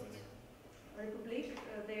KUNSTrePUBLIK,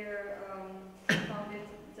 they're founded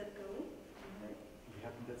ZKU.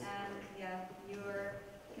 And yeah, you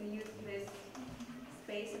can use this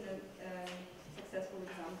space as a successful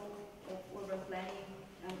example of urban planning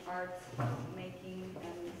and art making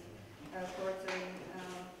and storytelling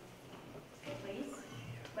place.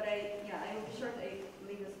 But I will be sure to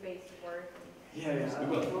leave a space for. I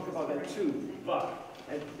will talk about that too. But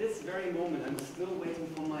at this very moment, I'm still waiting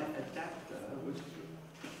for my adapter, which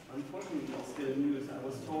unfortunately is still in use. I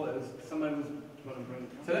was told somebody was going to bring.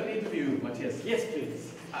 So let me interview Matthias. Yes,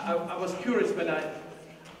 please. I was curious when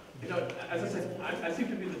as I said, I seem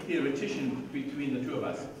to be the theoretician between the two of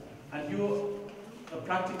us, and you're a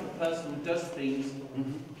practical person who does things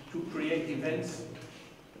to create events,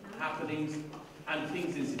 happenings, and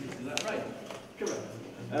things in cities. Is that right? Correct.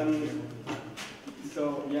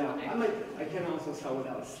 So yeah, I can also start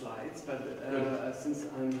without slides, but since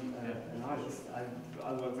I'm an artist,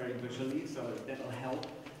 I work very visually, so that will help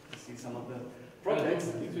to see some of the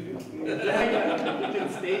projects. We can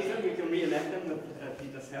stage them, we can reenact them with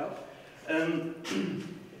Peter's help.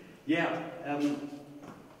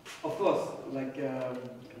 Of course, like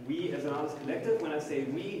we as an artist collective, when I say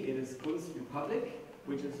we, it is KUNSTrePUBLIK,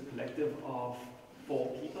 which is a collective of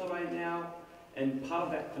 4 people right now. And part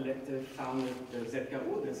of that collective founded the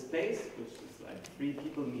ZKU, the space, which is like 3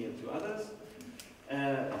 people, me and 2 others.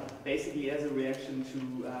 Basically as a reaction to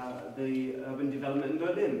the urban development in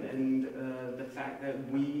Berlin and the fact that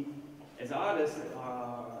we as artists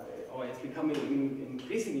it's becoming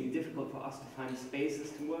increasingly difficult for us to find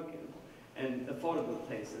spaces to work in and affordable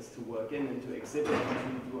places to work in and to exhibit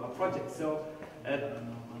and to do our projects. So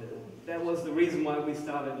that was the reason why we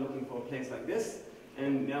started looking for a place like this,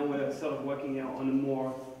 and now we're sort of working out on a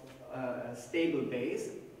more stable base,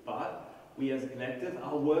 but we as a collective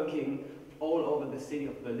are working all over the city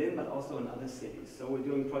of Berlin, but also in other cities. So we're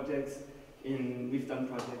doing projects we've done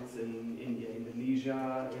projects in India,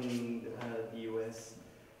 Indonesia, in the US,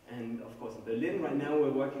 and of course in Berlin. Right now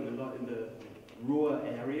we're working a lot in the Ruhr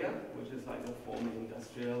area, which is like the former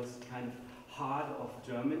industrial kind of heart of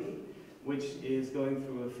Germany, which is going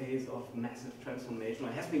through a phase of massive transformation,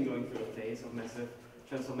 or has been going through a phase of massive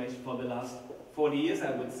transformation for the last 40 years, I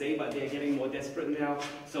would say, but they're getting more desperate now.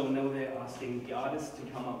 So now they're asking the artists to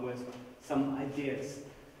come up with some ideas.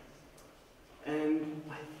 And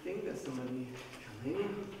I think there's somebody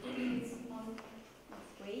coming. It's on its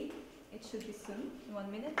way. It should be soon, in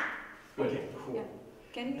 1 minute. Okay, cool. Yeah.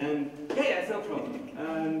 Can you? And it's no problem.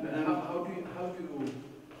 And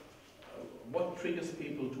what triggers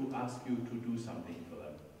people to ask you to do something for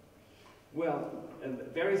them? Well,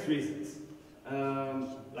 various reasons.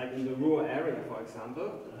 Like in the Ruhr area, for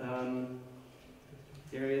example,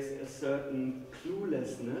 there is a certain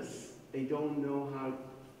cluelessness. They don't know how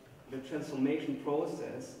the transformation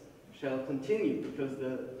process shall continue, because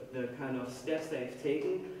the kind of steps they've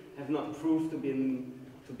taken have not proved to be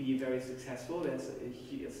very successful. There's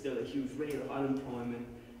still a huge rate of unemployment,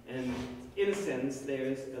 and in a sense there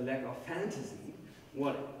is a lack of fantasy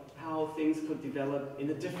how things could develop in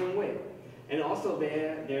a different way. And also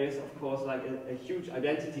there is of course like a huge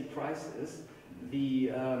identity crisis.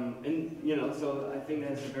 So I think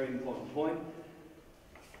that's a very important point.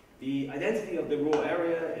 The identity of the Ruhr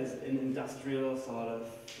area is an industrial sort of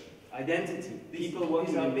identity. People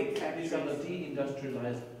working in big factories.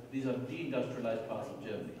 These are deindustrialized parts of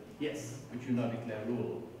Germany. Yes. Which you now declare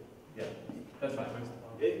rural. Yeah, that's right.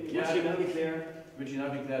 Which you now declare? Which you now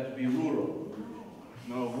declare to be rural.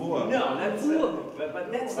 No, Ruhr. No, that's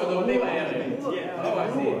but that's the what they Ruhr want. area. Yeah. Oh, I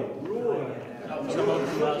see. Ruhr.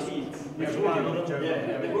 The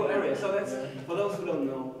Ruhr area. So that's, for those who don't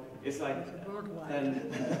know, It's like Worldwide.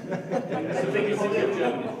 it's the biggest city of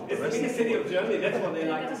Germany. It's the biggest city of Germany. That's what they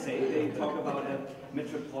like to say. They talk about a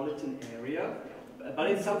metropolitan area,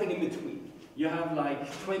 but it's something in between. You have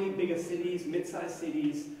like 20 bigger cities, mid-sized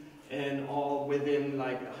cities, and all within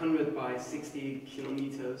like 100 by 60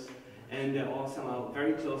 kilometers, and they're all somehow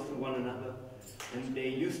very close to one another. And they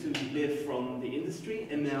used to live from the industry,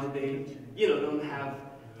 and now they, don't have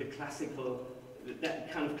the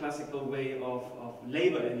that kind of classical way of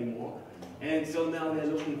labor anymore. And so now they're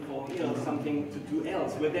looking for, something to do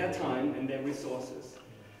else with their time and their resources.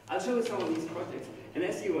 I'll show you some of these projects. And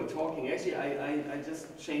as you were talking, actually, I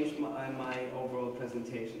just changed my overall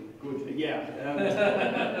presentation. Good.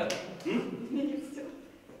 Yeah.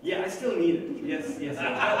 Yeah, I still need it. Yes.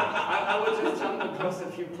 I will just jump across a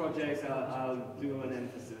few projects. I'll do an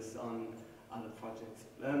emphasis on other projects.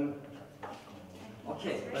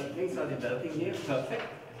 Okay, but things are developing here. Perfect.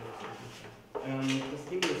 Just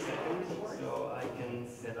give me a second so I can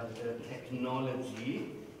set up the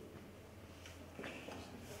technology.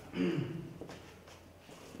 Okay.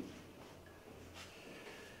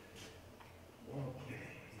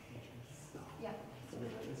 Yeah.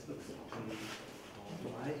 This looks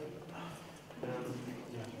all right.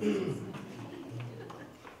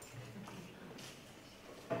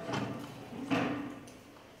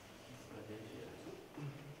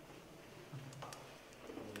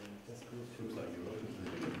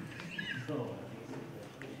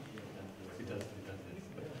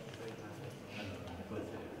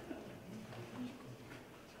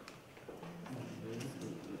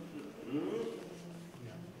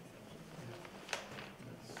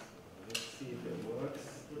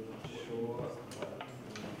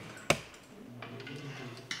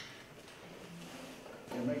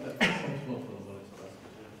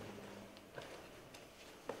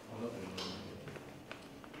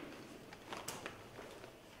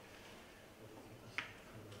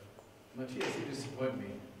 Matthias, you disappoint me.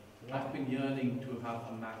 I've been yearning to have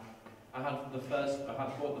a Mac. I had bought the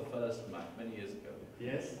first Mac many years ago.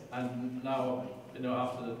 Yes. And now,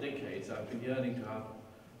 after the decades, I've been yearning to have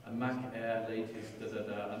a Mac Air latest,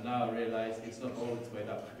 and now I realize it's not all it's made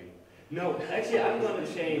up to be. No, actually, I'm going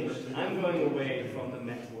to change. I'm going away from the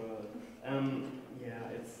Mac world.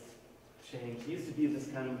 Yeah, it's changed. It used to be this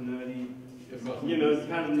kind of nerdy,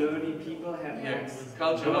 kind of nerdy people have Macs.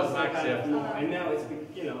 Culture was Macs, yeah. And now it's,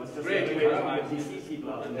 it's just Great, the way to PC people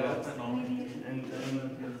out there. And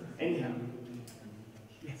anyhow.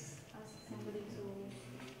 Yes. Ask somebody to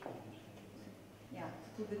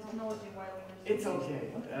do the technology while we're It's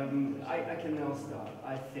okay. I can now start,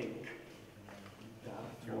 I think.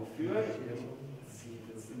 Dafür. Let's see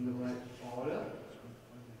if it's in the right order.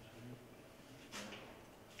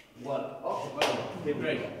 Well, okay,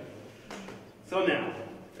 great. So now,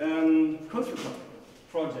 KUNSTrePUBLIK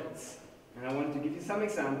projects. And I wanted to give you some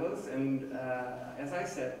examples, and as I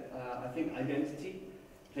said, I think identity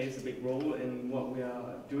plays a big role in what we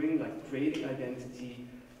are doing, like creating identity,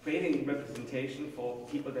 creating representation for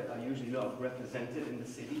people that are usually not represented in the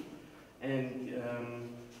city. And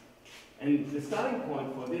the starting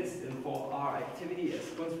point for this and for our activity as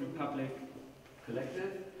KUNSTrePUBLIK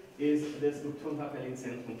Collective is the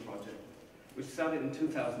Strukturpapillenzentrum project, which started in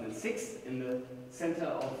 2006 in the center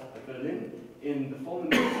of Berlin, in the former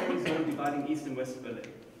military zone dividing East and West Berlin.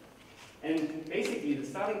 And basically the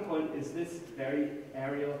starting point is this very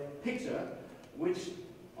aerial picture, which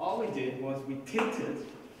all we did was we tinted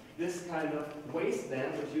this kind of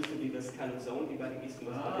wasteland, which used to be this kind of zone dividing East and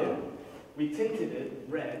West Berlin. We tinted it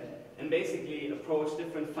red and basically approached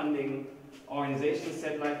different funding organizations,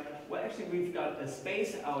 said like, well, actually we've got a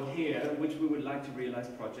space out here which we would like to realize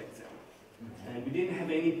projects in. And we didn't have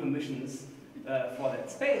any permissions for that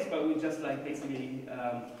space, but we just like basically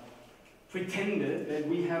pretended that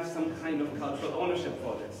we have some kind of cultural ownership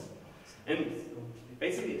for this. And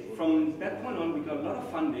basically from that point on we got a lot of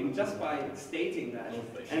funding just by stating that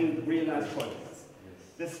and realized projects.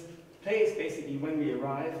 This place basically when we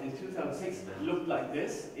arrived in 2006 looked like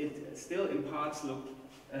this. It still in parts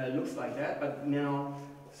looks like that, but now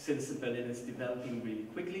since Berlin is developing really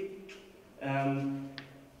quickly, and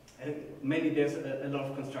maybe there's a lot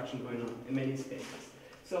of construction going on in many spaces.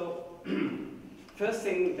 So first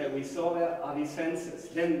thing that we saw there are these fences.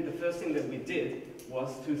 Then the first thing that we did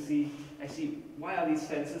was to see actually why are these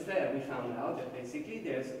fences there. We found out that basically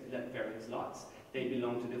there's various lots. They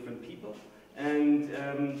belong to different people, and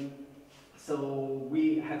so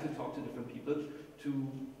we had to talk to different people to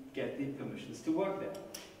get the permissions to work there.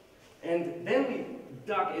 And then we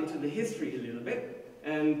dug into the history a little bit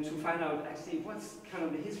and to find out actually what's kind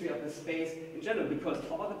of the history of the space in general, because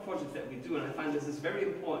all the projects that we do, and I find this is very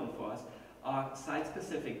important for us, are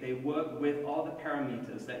site-specific. They work with all the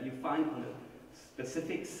parameters that you find on a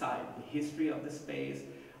specific site, the history of the space,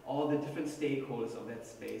 all the different stakeholders of that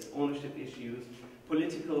space, ownership issues,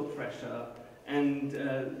 political pressure, and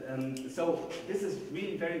so this is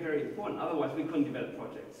really very, very important. Otherwise, we couldn't develop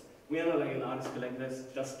projects. We are not like an artist collector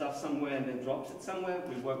that does stuff somewhere and then drops it somewhere.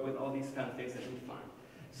 We work with all these kind of things that we find.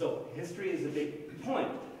 So history is a big point,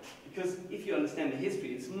 because if you understand the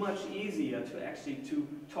history, it's much easier to actually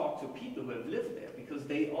talk to people who have lived there, because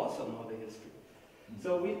they also know the history.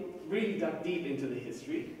 So we really dug deep into the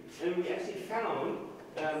history, and we actually found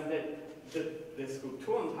that the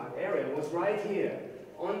Skulpturenpark area was right here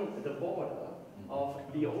on the border of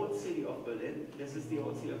the old city of Berlin. This is the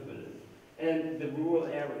old city of Berlin, and the rural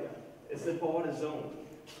area. It's the border zone,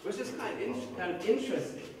 which is kind of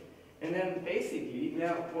interesting. And then basically,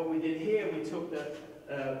 what we did here, we took the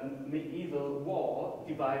medieval wall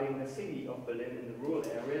dividing the city of Berlin in the rural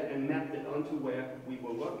area and mapped it onto where we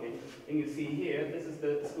were working. And you see here, this is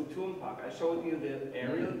the Skulpturenpark. I showed you the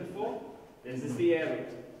aerial before. This is the area.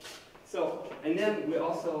 So, and then we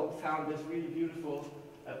also found this really beautiful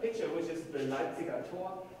picture, which is the Leipziger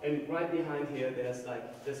Tor, and right behind here, there's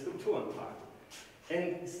like the Skulpturenpark.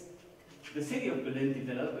 And the city of Berlin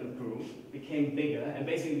developed and grew, became bigger, and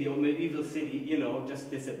basically the old medieval city, you know, just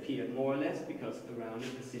disappeared more or less, because around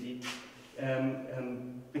it the city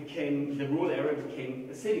the rural area became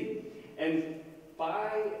a city. And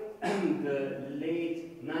by the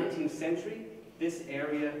late 19th century, this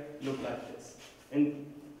area looked like this. And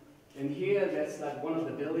here, that's like one of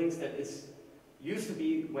the buildings that used to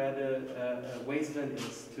be where the wasteland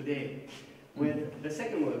is today. With the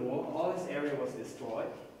Second World War, all this area was destroyed,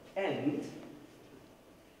 and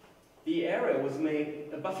the area was made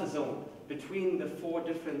a buffer zone between the 4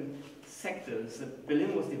 different sectors.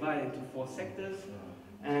 Berlin was divided into 4 sectors,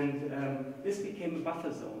 and this became a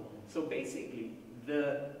buffer zone. So basically,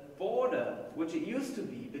 the border, which it used to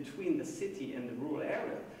be between the city and the rural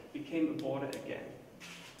area, became a border again,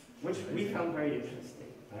 which we found very interesting.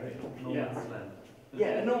 No man's land.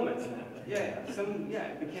 Yeah, a no man's land.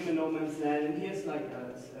 It became a no man's land. And here's like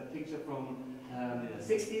a picture from the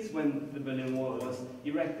 60s when the Berlin Wall was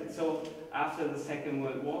erected. So after the Second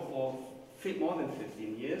World War, for more than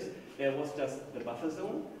 15 years, there was just the buffer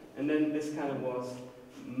zone, and then this kind of was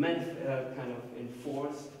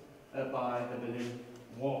enforced by the Berlin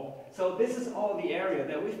Wall. So this is all the area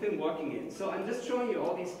that we've been working in. So I'm just showing you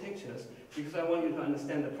all these pictures because I want you to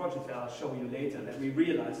understand the project that I'll show you later, that we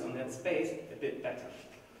realized on that space a bit better.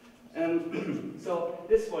 So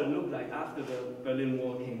this is what it looked like after the Berlin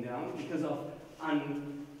Wall came down. Because of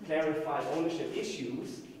unclarified ownership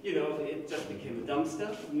issues, you know, it just became a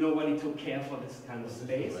dumpster. Nobody took care for this kind of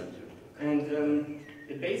space. And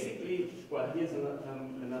it basically, well, here's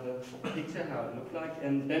another picture how it looked like.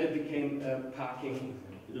 And then it became a parking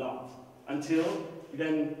lot. Until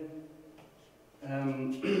then,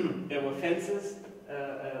 there were fences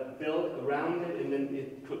built around it, and then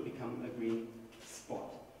it could become a green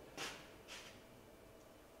spot.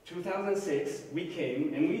 2006, we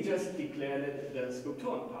came and we just declared it the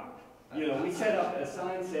Skulpturenpark. You know, we set up a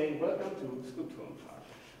sign saying, "Welcome to Skulpturenpark."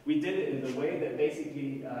 We did it in the way that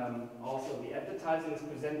basically also the advertising is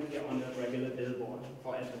presented here on a regular billboard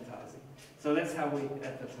for advertising. So that's how we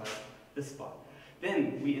advertised the spot.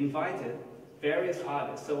 Then we invited various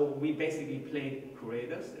artists. So we basically played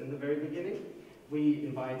curators in the very beginning. We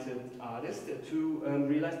invited artists to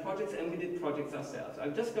realize projects, and we did projects ourselves.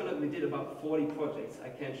 We did about 40 projects. I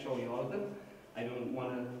can't show you all of them. I don't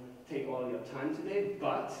want to take all your time today,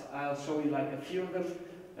 but I'll show you like a few of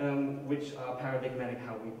them, which are paradigmatic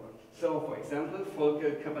how we work. So, for example,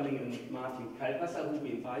 Volker Köpperling and Martin Kaltwasser, who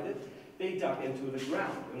we invited, they dug into the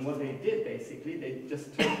ground. And what they did, basically, they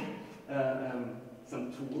just took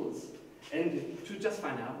some tools and to just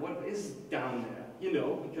find out what is down there, you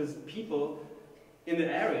know, because people in the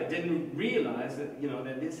area didn't realize that, you know,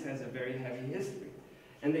 that this has a very heavy history.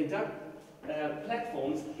 And they dug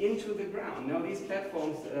platforms into the ground. Now these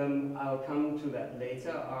platforms, I'll come to that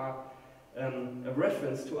later, are a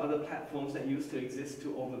reference to other platforms that used to exist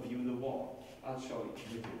to overview the wall. I'll show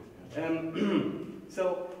you.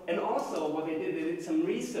 And also what they did some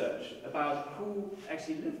research about who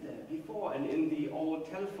actually lived there before. And in the old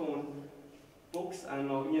telephone books, I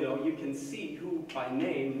know, you know, you can see who by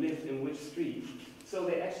name lived in which street. So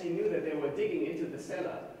they actually knew that they were digging into the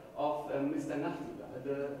cellar of Mr. Nachtigall,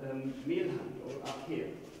 the mealhandler up here.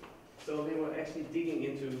 So they were actually digging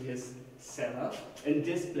into his cellar and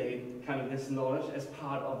displayed kind of this knowledge as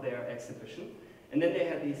part of their exhibition. And then they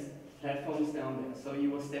had these platforms down there. So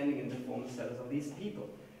you were standing in the former cellars of these people.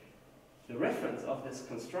 the reference of this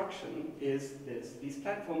construction is these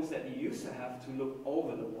platforms that you used to have to look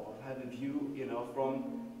over the wall, have a view, you know,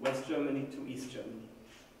 from West Germany to East Germany,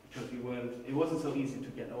 because it wasn't so easy to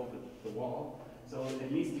get over the wall. So at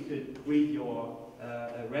least you could greet your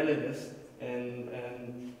relatives and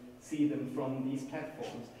see them from these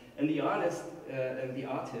platforms. And the artists,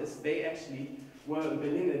 they actually were in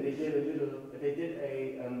Berlin, and they did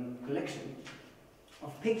a collection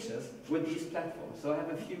of pictures with these platforms. So I have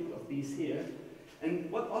a few of these here. And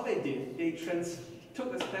what they did, they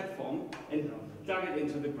took this platform and dug it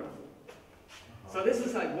into the ground. So this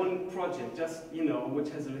is like one project, just, you know, which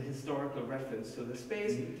has a historical reference to the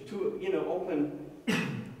space, to, you know, open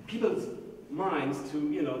people's minds to,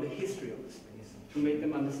 you know, the history of the space, to make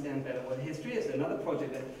them understand better what history is. Another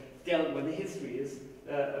project that dealt with the history is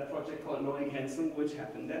a project called Neue Grenzen, which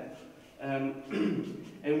happened there, and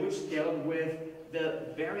which dealt with the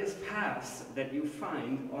various paths that you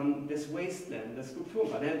find on this wasteland, the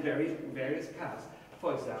Skulpturpark. They had various paths.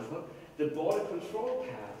 For example, the border control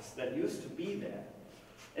paths that used to be there,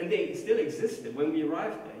 and they still existed when we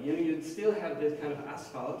arrived there. You know, you'd still have this kind of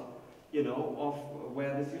asphalt, you know, of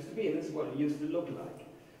where this used to be, and this is what it used to look like.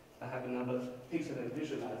 I have another picture that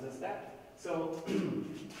visualizes that. So,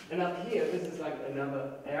 and up here, this is like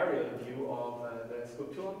another aerial view of the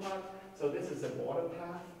Skulpturpark. So this is a border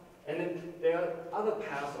path. And then there are other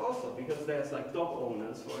paths also, because there's like dog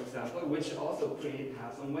owners, for example, which also create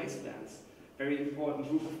paths on wastelands. Very important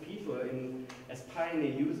group of people as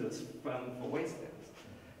pioneer users for wastelands.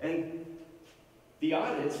 And the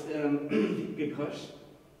artists, Gekrosch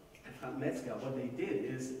and Frank Metzger, what they did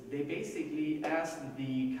is they basically asked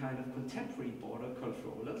the kind of contemporary border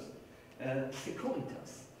controllers,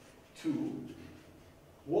 Securitas, to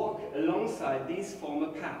walk alongside these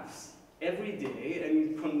former paths every day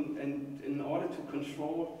and in order to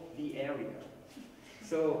control the area.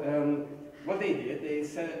 So what they did, they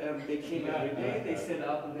came every day, they set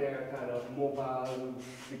up their kind of mobile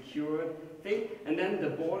secure thing, and then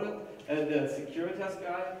the Securitas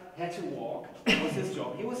guy had to walk. It was his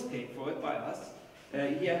job. He was paid for it by us.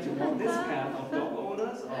 He had to walk this path of dog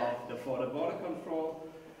owners, for the border control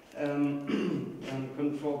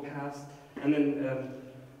control paths, and then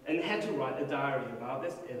and had to write a diary about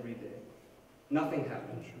this every day. Nothing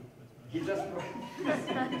happened. He just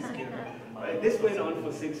this went on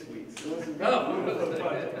for 6 weeks. It was a very beautiful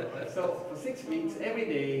project. So for 6 weeks, every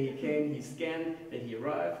day he came, he scanned, then he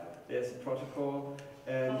arrived. There's a protocol,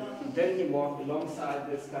 and then he walked alongside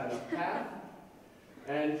this kind of path,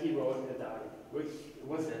 and he wrote a diary, which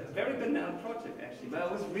was a very banal project actually. But I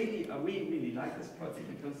really like this project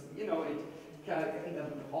because, you know, it kind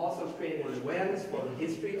of also created an awareness for the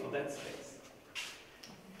history of that space.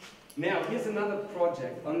 Now, here's another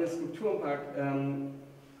project on the Skulpturpark,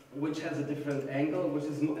 which has a different angle, which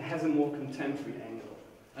has a more contemporary angle.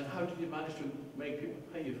 And how did you manage to make people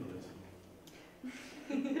pay you for this?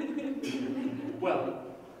 Well,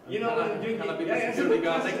 you know, can I be the security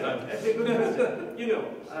guard next time? That's a good question. You know,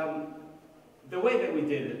 the way that we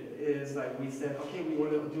did it is like we said, okay, we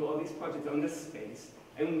want to do all these projects on this space,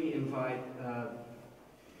 and we invite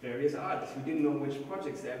various artists. We didn't know which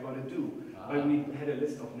projects they're going to do, but we had a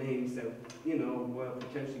list of names that, you know, were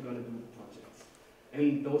potentially going to do projects.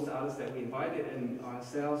 And those artists that we invited and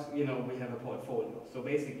ourselves, you know, we have a portfolio. So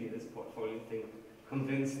basically, this portfolio thing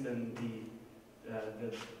convinced them the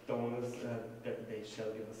donors that they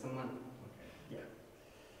shall give us some money. Okay. Yeah.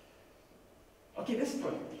 Okay, this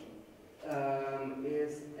project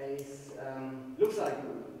looks like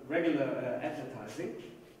regular advertising.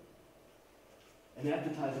 An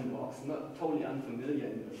advertising box, not totally unfamiliar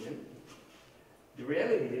in Berlin. The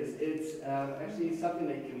reality is, it's actually something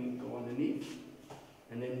that can go underneath,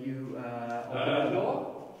 and then you open the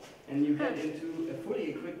door, and you get into a fully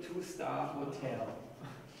equipped 2-star hotel.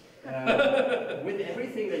 With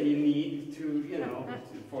everything that you need to, you know,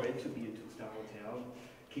 for it to be a 2-star hotel.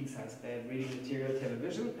 King-size bed, reading material,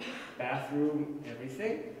 television, bathroom,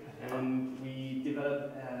 everything. And we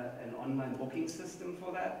developed an online booking system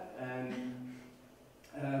for that, and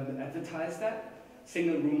advertised that.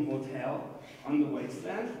 Single-room hotel on the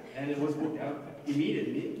wasteland, and it was booked out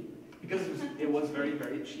immediately because it was very,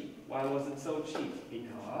 very cheap. Why was it so cheap?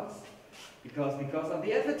 Because of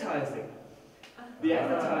the advertising. The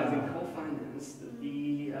advertising co-financed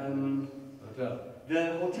the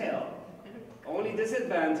hotel. Only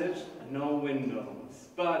disadvantage, no windows.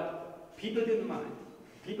 But people didn't mind.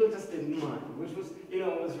 People just didn't mind, which was, you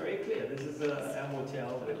know, it was very clear. This is a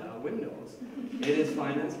hotel without windows. It is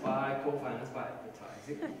co-financed by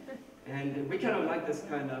advertising. And we kind of like this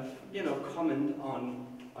kind of, you know, comment on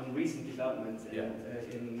recent developments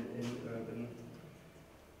in urban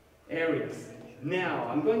areas. Now,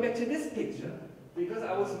 I'm going back to this picture because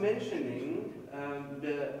I was mentioning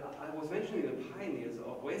the pioneers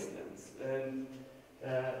of wastelands and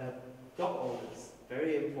dog owners,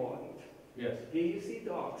 very important. Yes. Here you see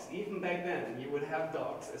dogs. Even back then, you would have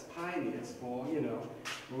dogs as pioneers for, you know,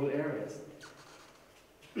 rural areas.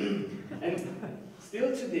 And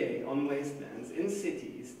still today, on wastelands, in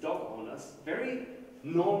cities, dog owners, very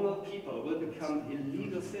normal people will become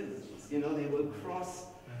illegal citizens. You know, they will cross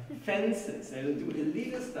fences, they will do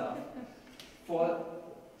illegal stuff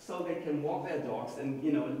so they can walk their dogs and,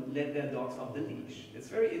 you know, let their dogs off the leash. It's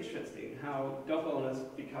very interesting how dog owners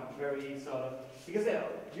become very sort of, because they're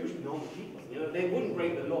usually normal people, you know, they wouldn't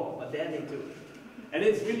break the law, but there they do. And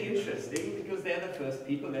it's really interesting because they're the first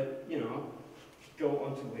people that, you know, go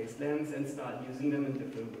onto wastelands and start using them in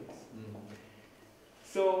different ways.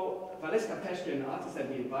 So Valeska Peschke, an artist that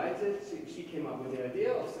we invited, she came up with the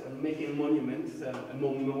idea of making a monument, a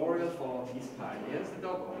memorial for these pioneers, the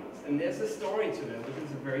dog owners. And there's a story to that, which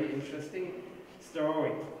is a very interesting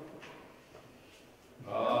story.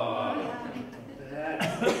 Oh.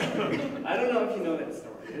 I don't know if you know that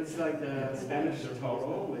story. It's like the Spanish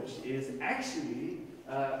toro, which is actually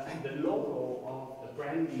the logo of the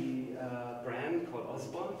brandy brand called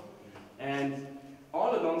Osborne. And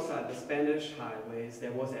all alongside the Spanish highways,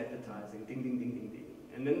 there was advertising, ding, ding, ding, ding, ding.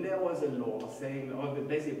 And then there was a law saying, or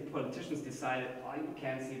basically politicians decided, oh, you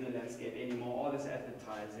can't see the landscape anymore, all this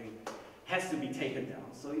advertising has to be taken down,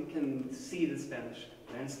 so you can see the Spanish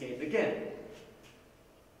landscape again.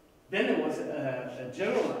 Then there was a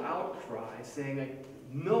general outcry saying, like,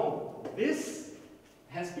 no, this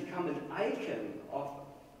has become an icon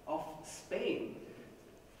of Spain.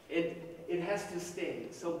 It has to stay.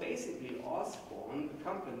 So basically, Osborne, the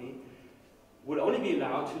company, would only be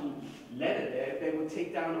allowed to let it there if they would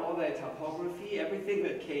take down all their topography, everything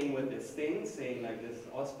that came with this thing, saying like this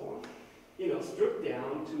Osborne, you know, stripped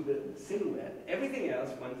down to the silhouette. Everything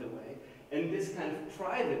else went away. And this kind of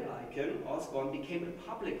private icon, Osborne, became a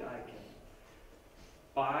public icon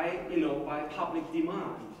by, you know, by public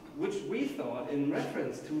demand, which we thought in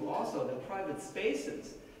reference to also the private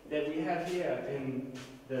spaces that we have here in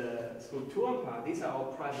the Skulpturenpark. These are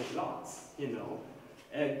all private lots, you know,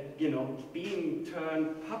 being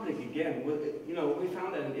turned public again. You know, we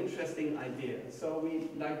found that an interesting idea. So we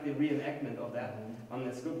like the reenactment of that on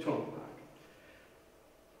the Skulpturenpark.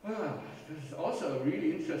 This is also a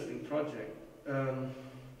really interesting project.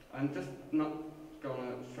 I'm just not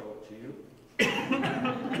gonna show it to you.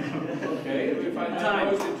 Okay, we find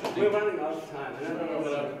time. that most interesting. We're running out of time, and I don't know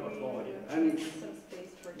what I'm going forward yet. And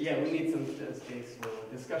yeah, we need some space for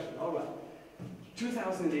discussion. All right.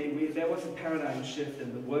 2008, there was a paradigm shift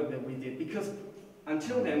in the work that we did, because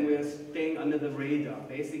until then we were staying under the radar.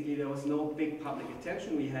 Basically, there was no big public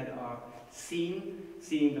attention. We had our seeing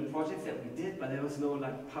the projects that we did, but there was no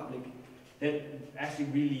like public that actually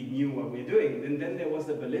really knew what we were doing. And then there was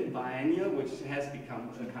the Berlin Biennial, which has become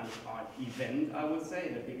a kind of art event, I would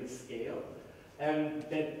say, the biggest scale,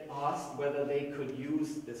 that asked whether they could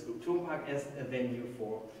use the Skulpturenpark as a venue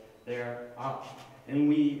for their art. And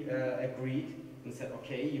we agreed and said,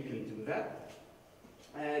 okay, you can do that.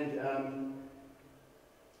 And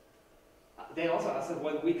they also asked us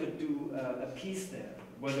whether we could do a piece there,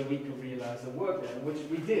 whether we could realize the work there, which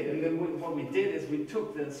we did. And then what we did is we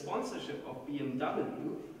took the sponsorship of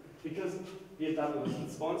BMW, because BMW was the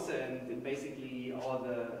sponsor, and basically all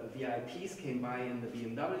the VIPs came by in the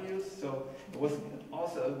BMWs. So it was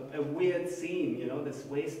also a weird scene, you know, this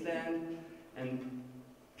wasteland and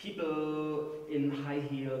people in high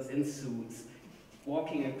heels, in suits,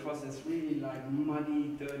 walking across this really like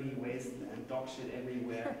muddy, dirty wasteland, dog shit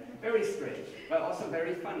everywhere. Very strange, but also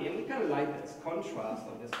very funny. And we kind of like this contrast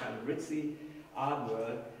of this kind of ritzy art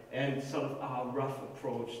world and sort of our rough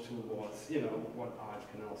approach towards, you know, what art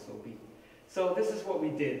can also be. So this is what we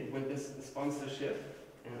did with this sponsorship,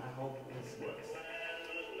 and I hope this works.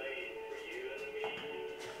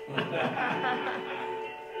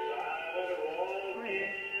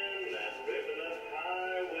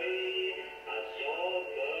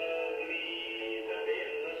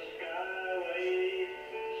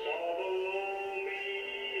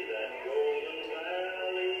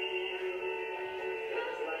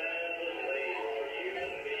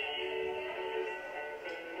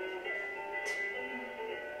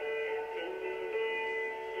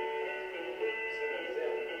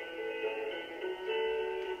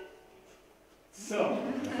 So,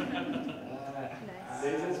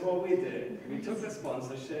 this is what we did. We took the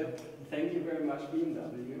sponsorship. Thank you very much,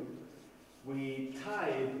 BMW. We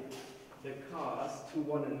tied the cars to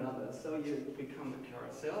one another, so you become a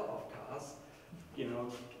carousel of cars, you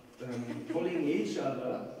know, pulling each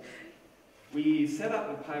other we set up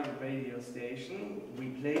a pirate radio station. We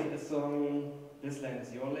played the song "This Land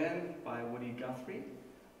Is Your Land" by Woody Guthrie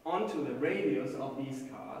onto the radios of these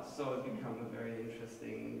cars, so it became a very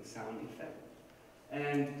interesting sound effect.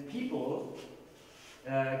 And people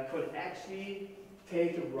could actually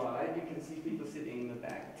take a ride. You can see people sitting in the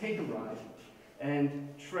back. Take a ride and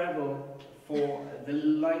travel for the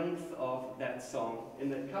length of that song in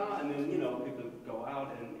the car, and then, you know, people go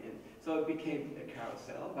out and so it became a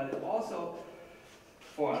carousel, but it also,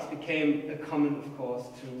 for us, became a comment, of course,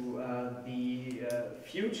 to the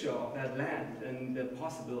future of that land and the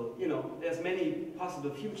possible, you know, there's many possible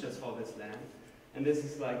futures for this land, and this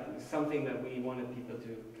is like something that we wanted people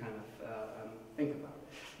to kind of think about.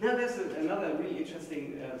 Now there's another really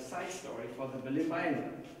interesting side story for the Berlin Biennial.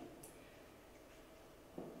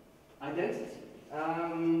 Identity.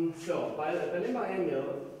 So by the Berlin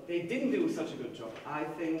Biennial, they didn't do such a good job, I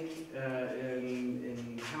think,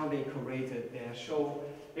 in how they curated their show.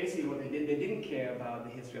 Basically what they did, they didn't care about the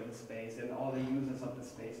history of the space and all the users of the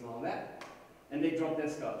space and all that. And they dropped their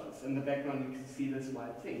sculptures. In the background you can see this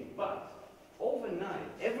white thing. But overnight,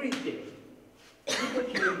 every day, people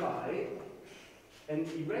came by and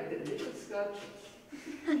erected little sculptures.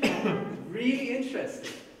 Really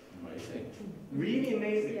interesting. Amazing. Really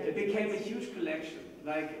amazing. Yeah. It became a huge collection.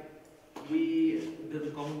 Like, we...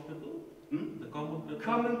 The common people? The common people?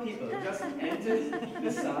 Common people just entered the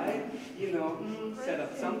site, you know, set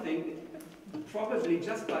up something, probably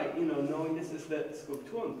just by, you know, knowing this is the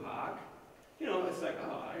Skulpturenpark. You know, it's like,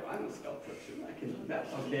 oh, I'm a sculptor too, I can do that,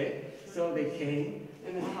 okay. So they came,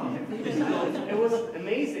 and then, it was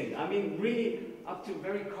amazing. I mean, really up to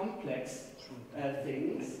very complex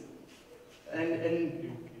things.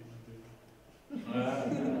 And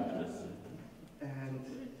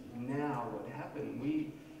now what happened,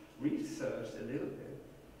 we researched a little bit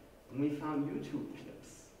and we found YouTube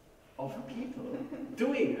clips of people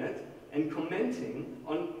doing it and commenting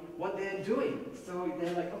on what they're doing. So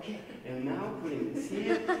they're like, okay, and now putting this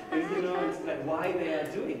here, and you know, it's like why they are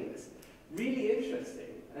doing this. Really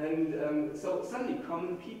interesting. And so suddenly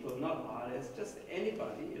common people, not artists, just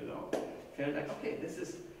anybody, you know, felt like, okay, this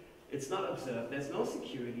is, it's not observed, there's no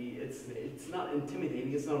security, it's not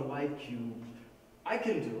intimidating, it's not a white cube. I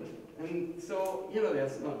can do it. And so, you know,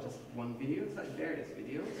 there's not just one video, it's like various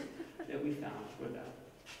videos that we found with that.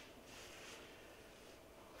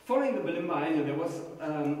 Following the Berlin Biennial, there was,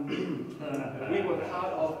 we were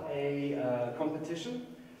part of a competition,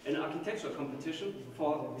 an architectural competition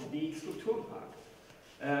for the Skulpturenpark.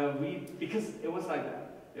 Because it was like that.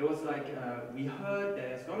 It was like, we heard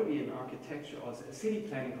there's going to be an architecture or a city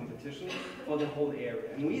planning competition for the whole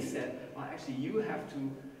area. And we said, well, actually, you have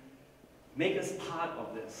to make us part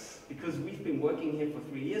of this, because we've been working here for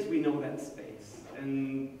 3 years, we know that space.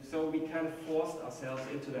 And so we kind of forced ourselves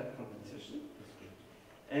into that competition.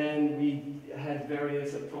 And we had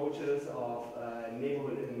various approaches of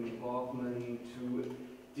neighborhood involvement to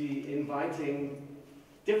inviting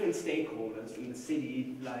different stakeholders in the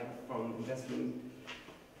city, like from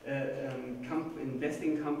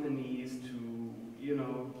investing companies to, you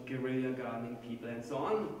know, guerrilla gardening people and so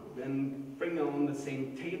on, and bring them on the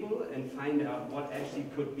same table and find out what actually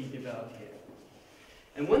could be developed here.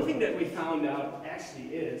 And one thing that we found out actually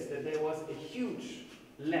is that there was a huge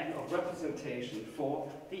lack of representation for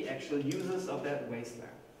the actual users of that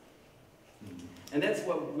wasteland. And that's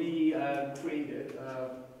what we created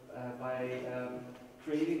by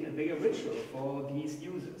creating a bigger ritual for these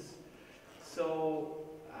users. So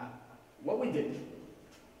what we did,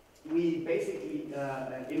 we basically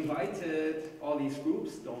invited all these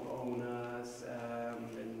groups, dog owners,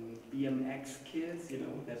 and BMX kids, you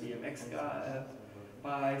know, the BMX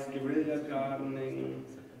bikes, guerrilla gardening,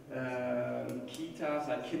 kitas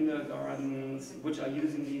like kindergartens, which are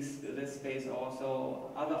using this space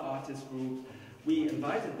also, other artist groups. We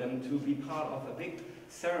invited them to be part of a big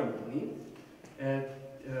ceremony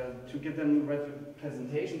to give them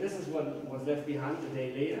representation. This is what was left behind a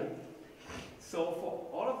day later. So for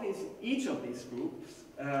all of these, each of these groups,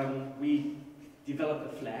 we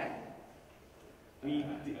developed a flag. We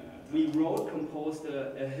composed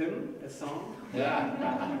a hymn, a song.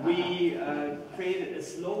 Yeah. We created a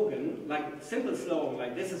slogan, like simple slogan,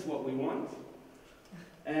 like this is what we want.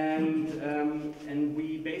 And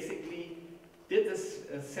we basically did this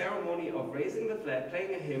ceremony of raising the flag,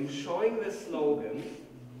 playing a hymn, showing the slogan.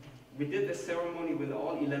 We did this ceremony with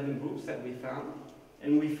all 11 groups that we found.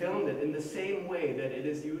 And we filmed it in the same way that it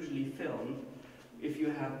is usually filmed if you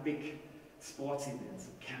have big sports events,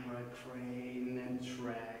 camera crane and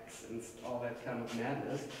tracks and all that kind of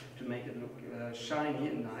madness to make it look shiny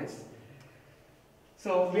and nice.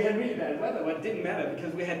 So we had really bad weather, but it didn't matter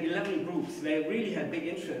because we had 11 groups. They really had big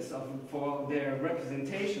interest for their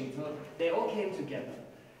representation, so they all came together.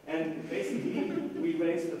 And basically, we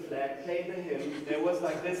raised the flag, played the hymn. There was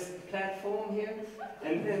like this platform here,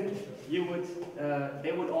 and then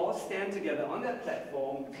they would all stand together on that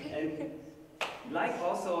platform. And like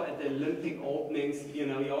also at the Olympic openings,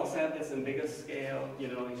 you also have this in bigger scale, you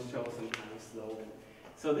show some kind of slogan.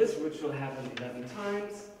 So this ritual happened 11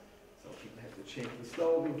 times. So people had to change the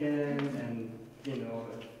slogan again, and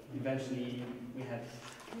eventually we had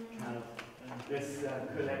kind of this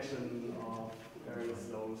collection of various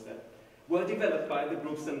slogans that were developed by the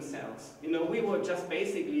groups themselves. We were just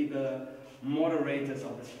basically the moderators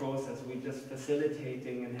of this process. We were just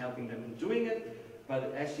facilitating and helping them in doing it.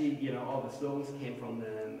 But actually, all the slogans came from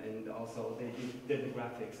them, and also they did the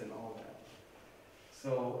graphics and all that.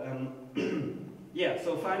 So, yeah,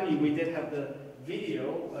 so finally we did have the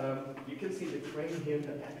video. You can see the crane here in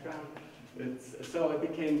the background. So it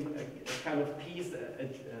became a kind of piece,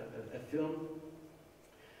 a film,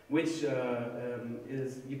 which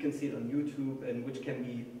you can see it on YouTube, and which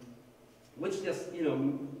just,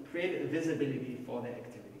 created a visibility for the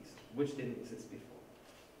activities, which didn't exist before.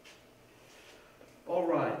 All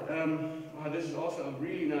right, this is also a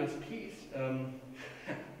really nice piece.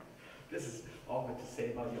 This is awkward to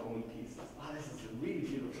say about your own pieces. This is a really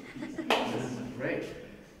beautiful piece. This is great.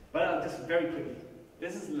 But just very quickly,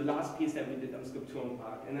 this is the last piece that we did on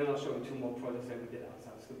Sculpturenpark, and then I'll show you 2 more projects that we did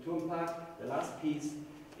outside Sculpturenpark. The last piece,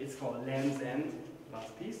 it's called Land's End,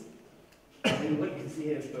 last piece. And what you can see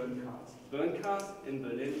here is burn cars. Burn cars in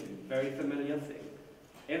Berlin, very familiar thing.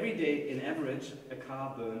 Every day, in average, a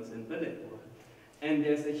car burns in Berlin. And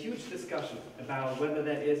there's a huge discussion about whether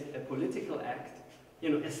that is a political act,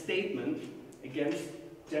 a statement against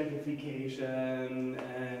gentrification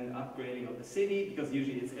and upgrading of the city, because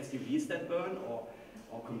usually it's SUVs that burn, or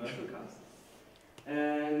commercial cars,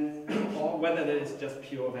 and or whether that is just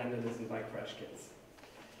pure vandalism by crash kits.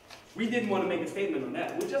 We didn't want to make a statement on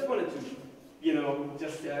that. We just wanted to,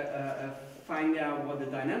 find out what the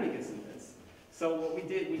dynamic is in this. So what we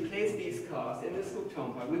did, we placed these cars in the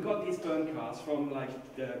Sculpturenpark. We got these burn cars from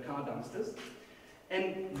like the car dumpsters,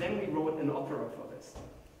 and then we wrote an opera for this.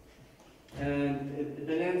 And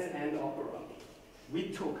the Land's End opera. We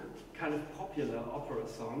took kind of popular opera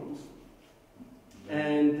songs,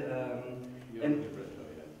 and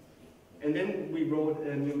then we wrote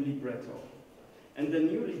a new libretto. And the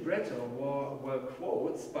new libretto were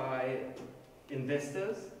quotes by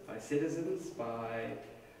investors, by citizens, by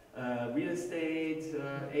real estate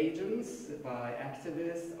agents, by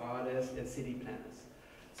activists, artists, and city planners.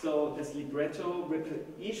 So this libretto,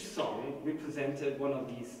 each song represented one of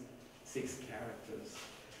these 6 characters.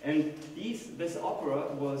 And this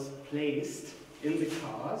opera was placed in the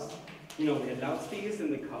cars. We had loudspeakers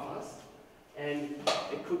in the cars, and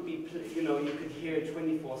it could be, you could hear it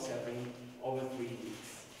 24/7 over 3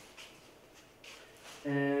 weeks.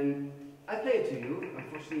 And I play it to you.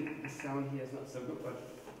 Unfortunately, the sound here is not so good, but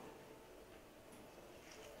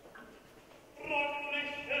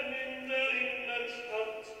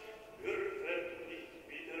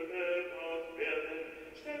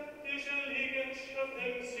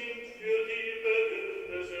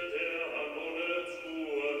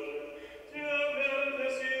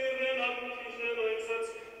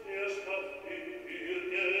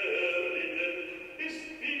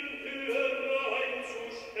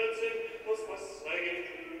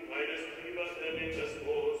Eigentum eines Privaten in das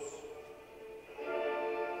Wohl.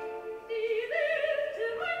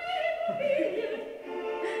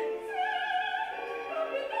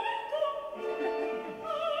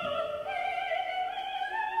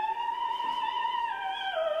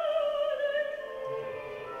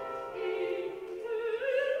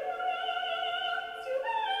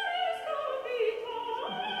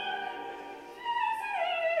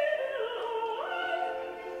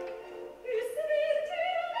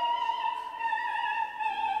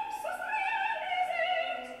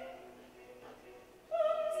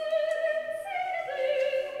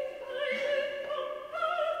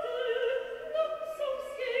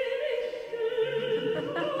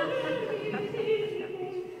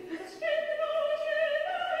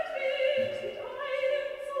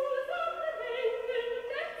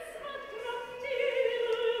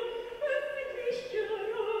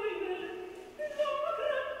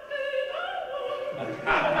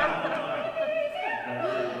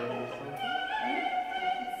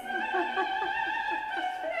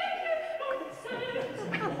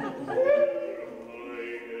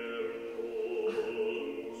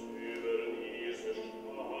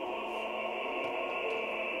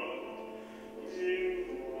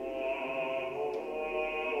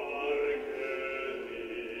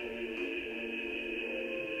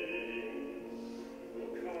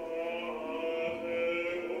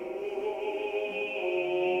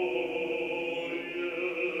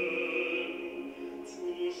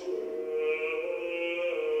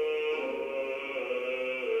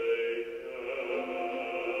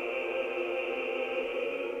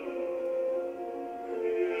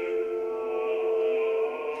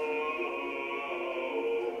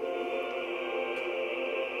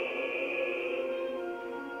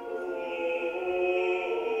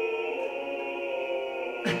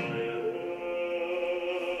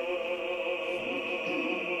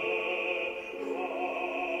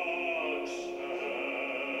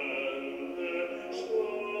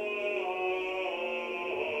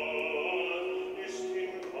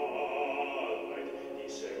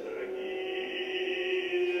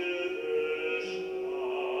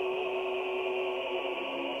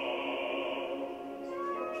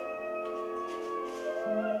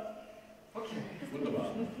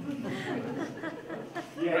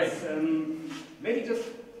 Yes, maybe just,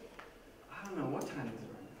 I don't know, what time is it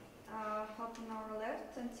right now? Half an hour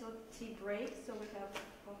left until tea break, so we have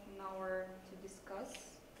half an hour to discuss.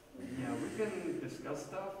 Yeah, we can discuss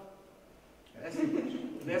stuff.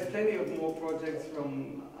 There's plenty of more projects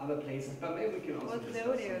from other places, but maybe we can also What the discuss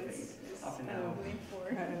some audience things. is Half an hour. waiting for.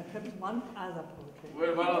 One other project.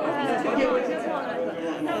 Well, Okay, well, just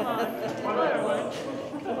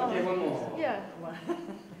okay, one more. Yeah.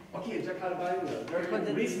 Okay, Jakarta Binder, very But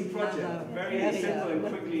the- recent project, very simple and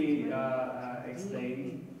quickly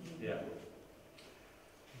explained. Yeah.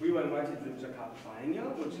 We were invited to Jakarta Binder,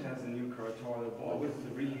 which has a new curatorial board, which is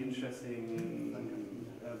a really interesting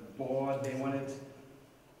board. They wanted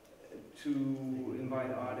to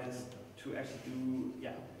invite artists to actually do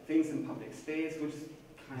things in public space, which is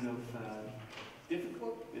kind of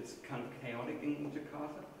difficult. It's kind of chaotic in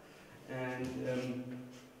Jakarta. And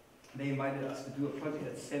they invited us to do a project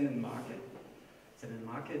at Senen Market. Senen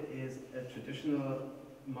Market is a traditional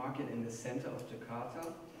market in the center of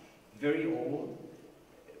Jakarta, very old,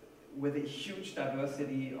 with a huge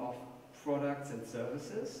diversity of products and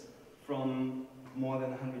services from more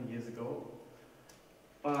than 100 years ago.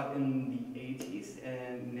 But in the 80s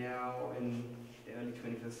and now in the early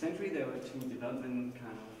 21st century, there were two development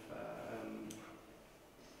kind of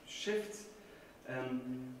shifts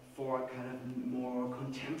for kind of more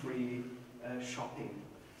contemporary shopping.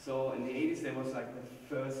 So in the 80s, there was like the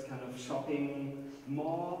first kind of shopping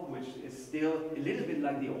mall, which is still a little bit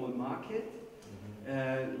like the old market,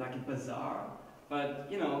 like a bazaar, but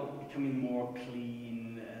you know, becoming more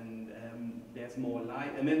clean and there's more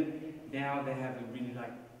light. And then now they have a really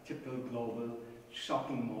like typical global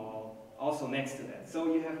shopping mall also next to that.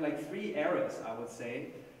 So you have like three eras, I would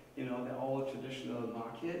say. You know, the old traditional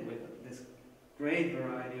market with this great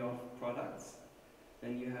variety of products.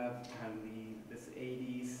 Then you have kind of this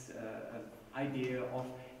 80s idea of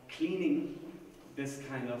cleaning this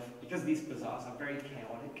kind of, because these bazaars are very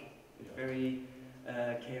chaotic, very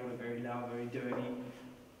chaotic, very loud, very dirty,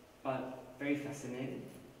 but very fascinating.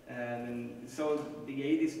 And so the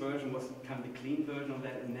 80s version was kind of the clean version of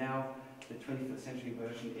that, and now the 21st century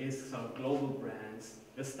version is sort of global brands.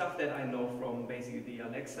 The stuff that I know from basically the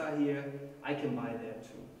Alexa here, I can buy there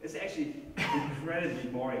too. It's actually incredibly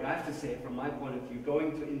boring, I have to say, from my point of view.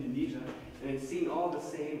 Going to Indonesia and seeing all the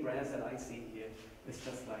same brands that I see here, it's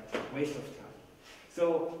just like a waste of time.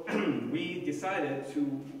 So we decided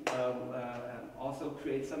to also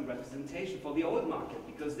create some representation for the old market,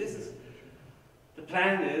 because this is, the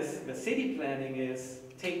plan is, the city planning is,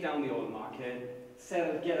 take down the old market,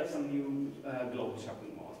 get up some new global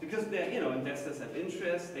shopping malls, because you know, investors have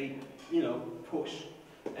interest, they push,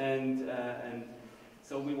 and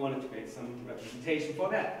so we wanted to create some representation for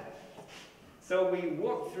that. So we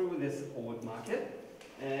walked through this old market,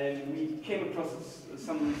 and we came across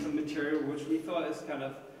some material which we thought is kind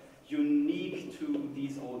of unique to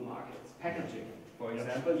these old markets. Packaging, for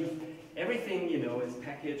example. Everything, is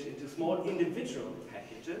packaged into small individual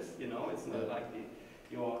packages. It's not like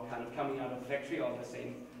you're kind of coming out of the factory, all the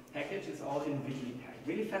same package. It's all individually packed.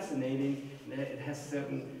 Really fascinating. It has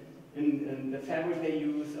certain, and the fabric they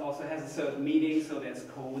use also has a certain meaning, so there's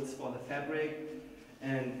codes for the fabric,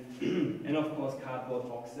 and of course cardboard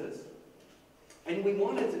boxes. And we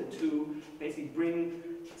wanted to basically bring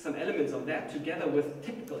some elements of that together with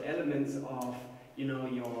typical elements of,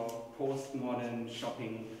 your postmodern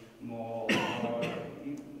shopping mall, or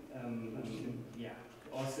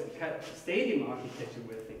also kind of stadium architecture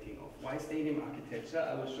we're thinking of. Why stadium architecture?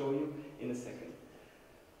 I will show you in a second.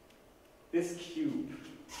 This cube,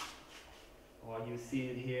 or you see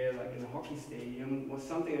it here like in a hockey stadium, was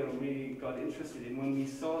something that we really got interested in when we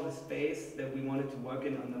saw the space that we wanted to work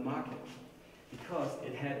in on the market, because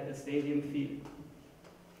it had a stadium feel.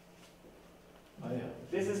 Oh, yeah.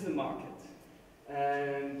 This is the market,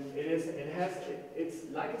 and it's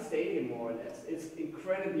like a stadium more or less. It's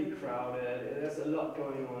incredibly crowded. There's a lot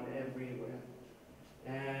going on everywhere,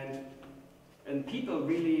 and people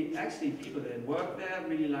really, people that work there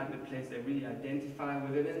really like the place. They really identify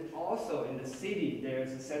with it, and also in the city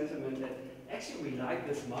there's a sentiment that actually we like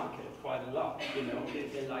this market quite a lot.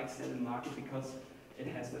 They like Senen Market because it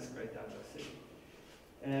has this great diversity.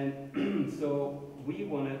 And so we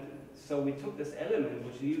took this element,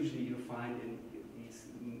 which usually you find in these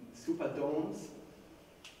super domes,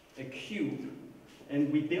 a cube,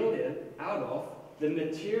 and we built it out of the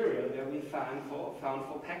material that we found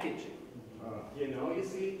for packaging. You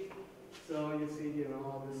see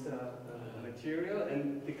all this material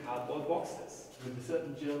and the cardboard boxes. With a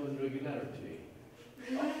certain German regularity.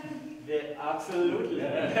 Absolutely.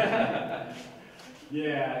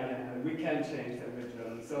 Yeah, we can't change that with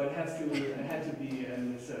German, so it had to be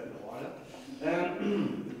in a certain order.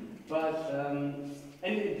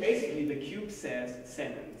 And basically the cube says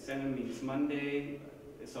Sennen. Sennen means Monday,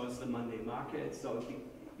 so it's the Monday market. So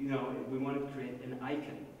we want to create an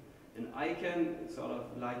icon. An icon, sort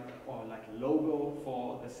of like a logo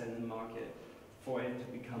for the Sennen market, for it to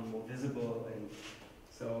become more visible. And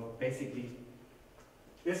so basically,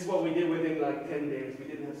 this is what we did within like 10 days. We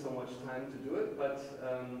didn't have so much time to do it, but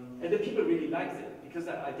and the people really liked it because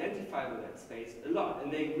they identify with that space a lot,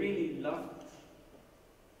 and they really loved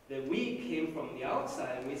that we came from the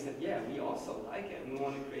outside and we said, yeah, we also like it, and we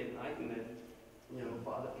want to create an icon that,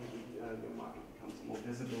 for other people, your market becomes more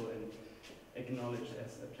visible and acknowledged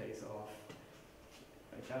as a place of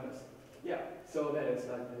diversity. Yeah, so that is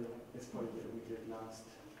like this project that we did last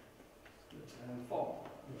fall.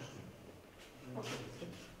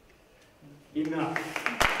 Enough.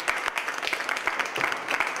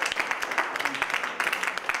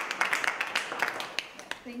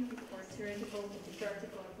 Thank you for theoretical to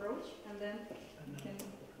practical approach, and then we can.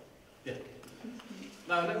 Yeah.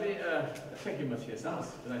 Now let me thank you, Matthias. That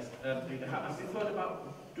was nice. Have you thought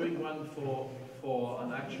about doing one for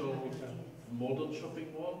an actual modern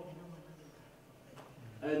shopping mall?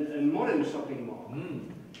 A modern shopping mall.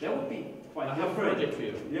 That would be quite I have a project for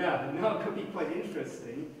you. Yeah, no, it could be quite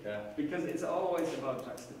interesting. Yeah. Because it's always about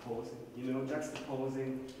juxtaposing.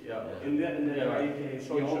 Juxtaposing. Yeah. In the right case,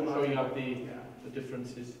 showing up the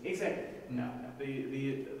differences. Exactly. Yeah.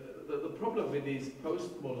 The problem with these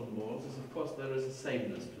postmodern malls is, of course, there is a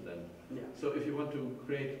sameness to them. Yeah. So if you want to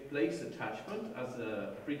create place attachment as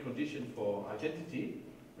a precondition for identity,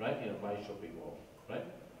 right? My shopping mall, right?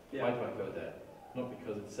 Yeah. Why do I go there? Not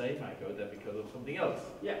because it's safe. I go there because of something else.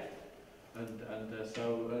 Yeah.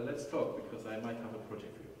 So let's talk, because I might have a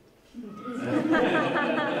project for you.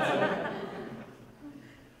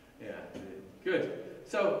 Yeah. Good.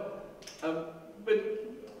 So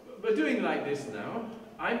we're doing like this now.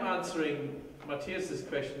 I'm answering Matthias's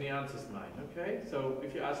question, he answers mine, okay? So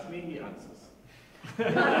if you ask me, he answers.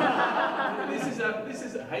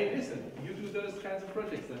 Hey, listen, you do those kinds of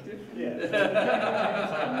projects, don't you? Yeah.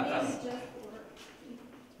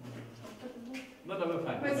 No, we're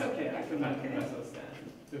fine. It's okay, I can also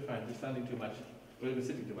stand. We're fine, we're standing too much. We're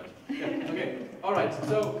sitting too much. Yeah, okay, all right,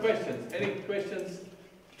 so questions. Any questions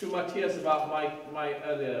to Matthias about my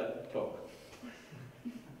earlier talk?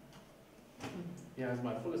 He has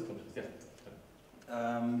my fullest confidence, yes.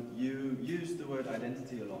 You use the word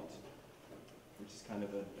identity a lot, which is kind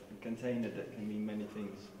of a container that can mean many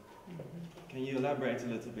things. Can you elaborate a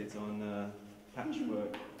little bit on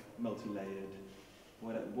patchwork, multi-layered?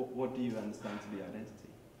 What do you understand to be identity?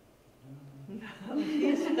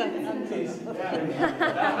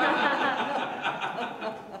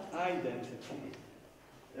 Identity.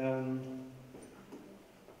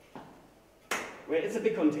 Well, it's a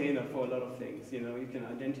big container for a lot of things. You can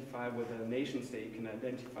identify with a nation state, you can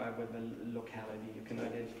identify with a locality, you can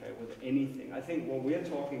identify with anything. I think what we're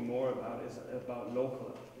talking more about is about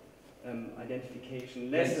local identification,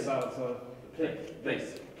 less about sort of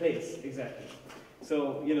place, exactly.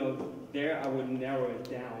 So, there I would narrow it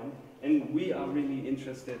down, and we are really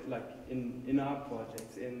interested, like, in our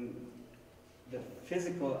projects, in the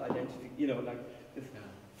physical identification,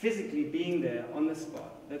 physically being there on the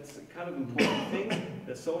spot. That's a kind of important thing,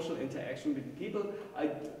 the social interaction with people.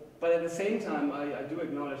 But at the same time, I do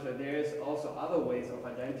acknowledge that there is also other ways of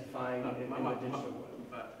identifying in the digital world.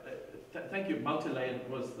 Thank you. Multi-layered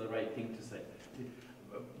was the right thing to say.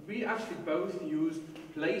 We actually both used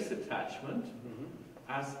place attachment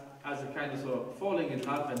as a kind of sort of falling in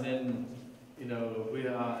love, and then we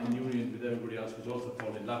are in union with everybody else who's also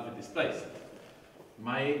fallen in love with this place,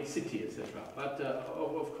 my city, etc. But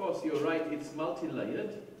of course, you're right. It's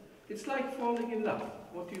multi-layered. It's like falling in love.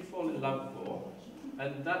 What do you fall in love for?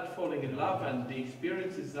 And that falling in love and the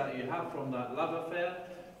experiences that you have from that love affair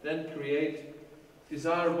then create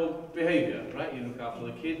desirable behavior, right? You look after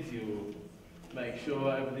the kids, you make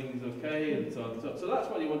sure everything is okay, and so on. So that's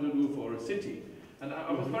what you want to do for a city. And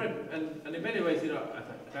I was very, and in many ways, I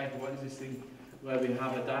thought, what is this thing where we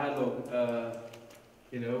have a dialogue,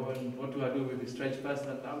 and what do I do with this strange person?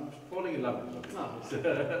 And I'm falling in love with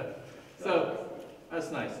them. So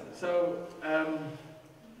that's nice. So,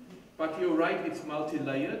 but you're right, it's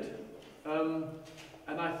multi-layered. And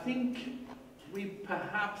I think we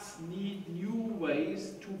perhaps need new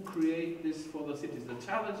ways to create this for the cities. The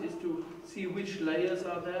challenge is to see which layers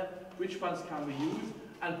are there, which ones can we use,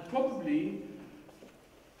 and probably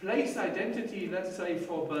place identity, let's say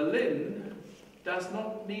for Berlin, does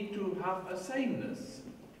not need to have a sameness.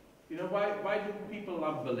 Why do people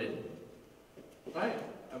love Berlin? right?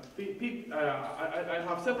 I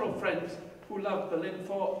have several friends who love Berlin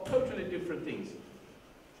for totally different things.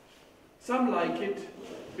 Some like it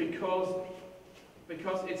because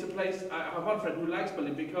it's a place. I have one friend who likes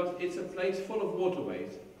Berlin because it's a place full of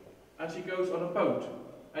waterways, and she goes on a boat,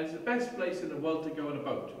 and it's the best place in the world to go on a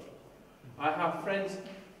boat. I have friends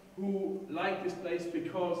who like this place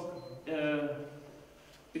because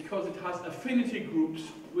it has affinity groups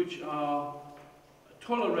which are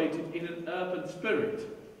tolerated in an urban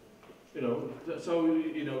spirit. You know, so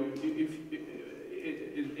you know,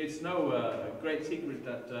 it's no great secret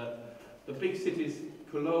that the big cities,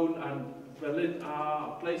 Cologne and Berlin,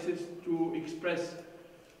 are places to express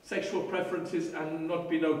sexual preferences and not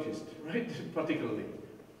be noticed, right? Particularly.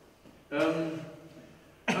 And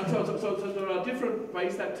so there are different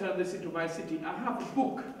ways that turn this into my city. I have a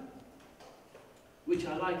book which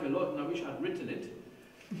I like a lot, and I wish I'd written it.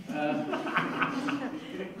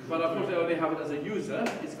 But of course I only have it as a user.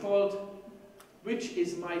 It's called "Which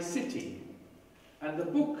is My City?" And the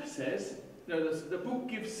book says, you know, the book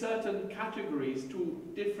gives certain categories to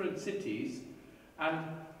different cities, and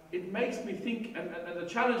it makes me think. And the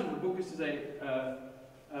challenge of the book is to say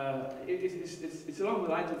it's along the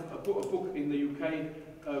lines of a book in the UK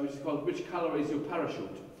which is called "Which Colour Is Your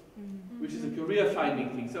Parachute?" Which is a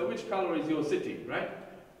career-finding thing. So, which colour is your city, right?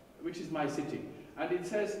 Which is my city? And it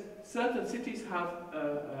says certain cities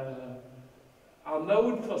are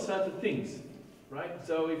known for certain things, right?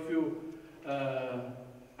 So if you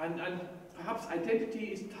and perhaps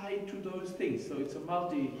identity is tied to those things. So it's a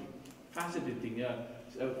multi-faceted thing. Yeah.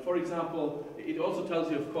 So for example, it also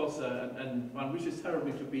tells you, of course, and one wishes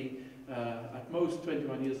terribly to be at most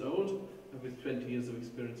 21 years old, with 20 years of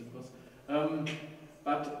experience, of course.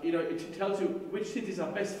 But you know, it tells you which cities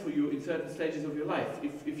are best for you in certain stages of your life.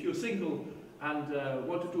 If you're single and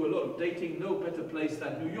want to do a lot of dating, no better place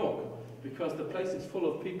than New York, because the place is full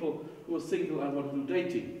of people who are single and want to do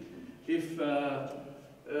dating. If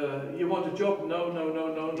you want a job, no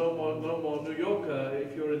more New York.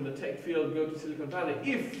 If you're in the tech field, go to Silicon Valley.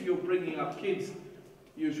 If you're bringing up kids,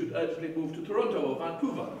 you should urgently move to Toronto or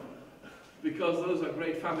Vancouver, because those are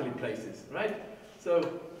great family places, right? So.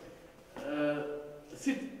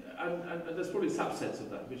 And there's probably subsets of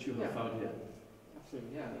that which you have found here.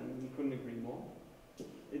 Absolutely, yeah, and we couldn't agree more.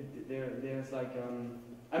 There's like,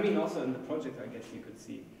 I mean, also in the project, I guess you could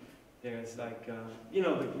see, there's like, you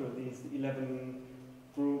know, these 11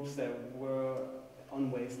 groups that were on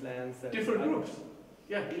wastelands. That different groups.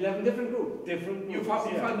 Yeah. 11 different groups. You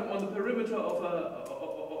find them on the perimeter of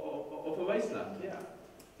a wasteland. Yeah.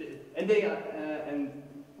 And they are,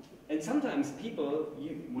 and sometimes people,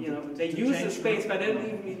 you know, they use the space, but they don't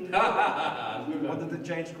even know. Wanted to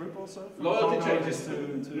change group also? Loyalty changes.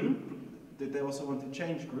 Did they also want to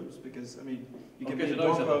change groups? Because, I mean, you can Okay, be a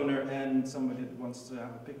dog owner and somebody that wants to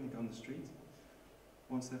have a picnic on the street.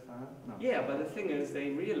 Once they're found? No. Yeah, but the thing is,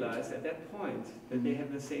 they realize at that point that they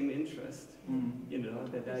have the same interest, you know,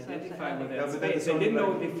 that they identify with that space. They didn't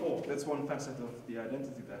know it before. That's one facet of the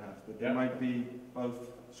identity they have, that they Yeah. might be both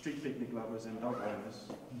street picnic lovers and dog owners.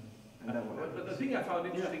 And that But the thing I found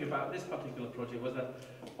interesting about this particular project was that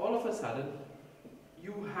all of a sudden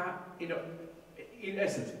you have, you know, in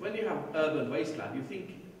essence, when you have urban wasteland, you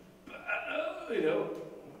think, you know,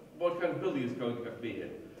 what kind of building is going to be here?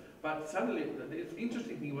 But suddenly, the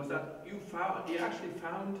interesting thing was that you actually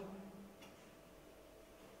found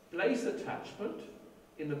place attachment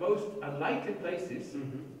in the most unlikely places,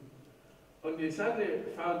 and you suddenly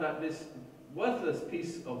found that this worthless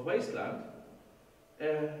piece of wasteland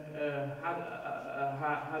had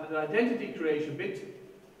an identity creation bit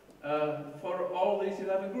for all these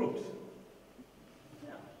 11 groups.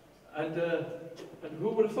 Yeah. And who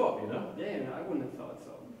would have thought, you know? Yeah, no, I wouldn't have thought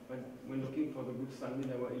so. But when looking for the groups, suddenly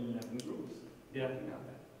there were 11 groups. Yeah.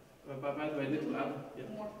 But by the way, little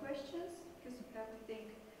More questions? Because we have to think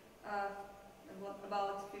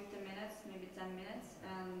about 15 minutes, maybe 10 minutes,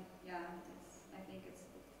 and yeah, I think it's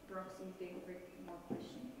approximately more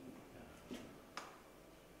questions.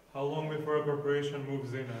 How long before a corporation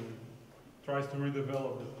moves in and tries to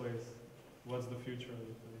redevelop the place? What's the future of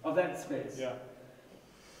the place? Of that space? Yeah.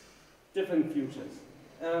 Different futures.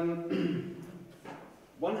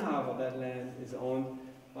 One half of that land is owned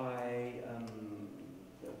by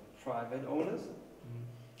the private owners,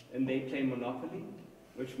 and they play monopoly,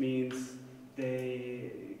 which means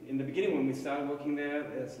they, in the beginning when we started working there,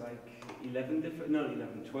 there's like 12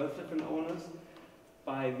 different owners.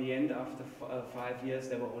 By the end, after 5 years,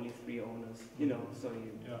 there were only 3 owners. You know, so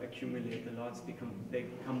you accumulate the lots, they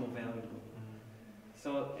become more valuable.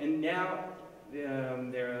 So, and now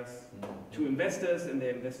There are two investors, and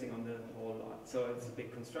they're investing on the whole lot. So it's a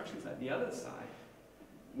big construction site. The other side,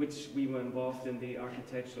 which we were involved in the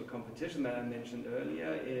architectural competition that I mentioned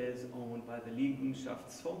earlier, is owned by the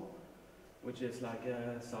Liegenschaftsfonds, which is like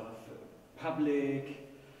a sort of public,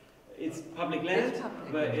 it's public land,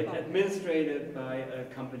 but it's administrated by a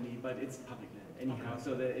company, but it's public land anyhow. Okay.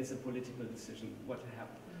 So there is a political decision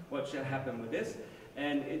what shall happen with this,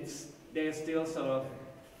 and they're still sort of,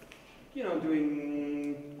 you know,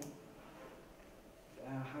 doing,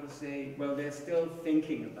 how to say, well, they're still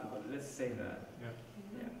thinking about it, let's say that. Yeah.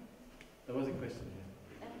 Yeah. There was a question here.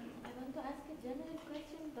 I want to ask a general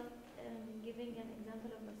question, but giving an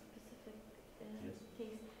example of a specific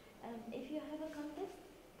case. If you have a contest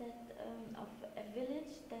that of a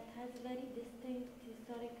village that has very distinct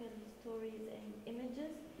historical stories and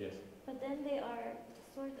images, yes, but then they are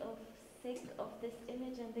sort of sick of this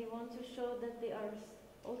image and they want to show that they are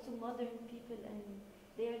also modern people and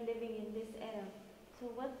they are living in this era.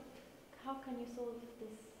 So how can you solve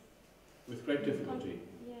this? With great difficulty.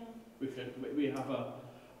 Yeah. We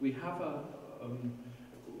have a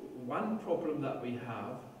one problem that we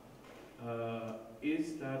have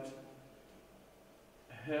is that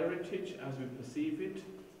heritage, as we perceive it,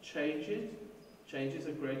 changes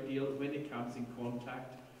a great deal when it comes in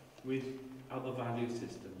contact with other value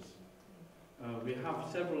systems. We have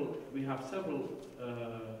several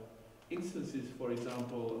instances. For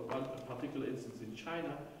example, one particular instance in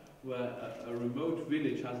China, where a remote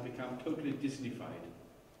village has become totally Disneyfied.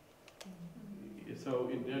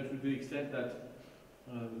 So, to the extent that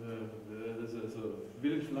there's a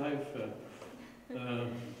village life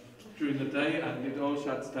during the day, and it all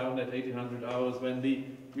shuts down at 1800 hours when the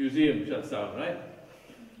museum shuts down, right?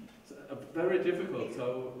 So, very difficult.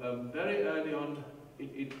 So, very early on,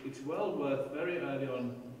 it's well worth very early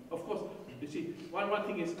on. Of course, you see, one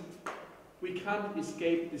thing is we can't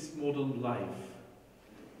escape this modern life,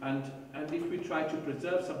 and if we try to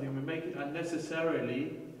preserve something, we make it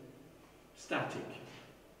unnecessarily static.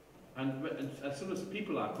 And as soon as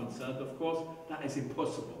people are concerned, of course, that is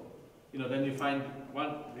impossible. You know, then you find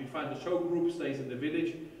the show group stays in the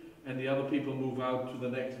village, and the other people move out to the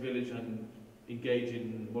next village and engage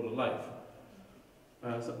in modern life.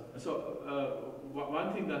 One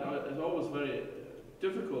thing that is always very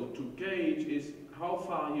difficult to gauge is how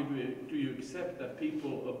far do you accept that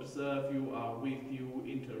people observe you, are with you,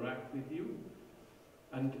 interact with you,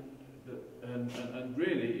 and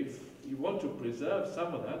really, if you want to preserve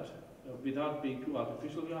some of that without being too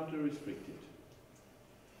artificial, you have to restrict it.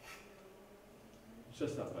 It's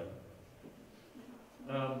just that way.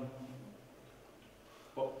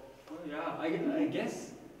 Well, yeah, I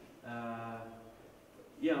guess.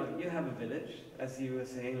 You know, you have a village, as you were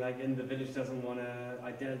saying, like, and the village doesn't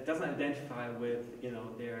doesn't identify with, you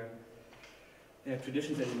know, their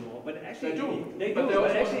traditions anymore. But actually, they do.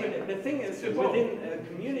 But actually, the thing is, within a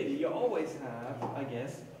community, you always have, I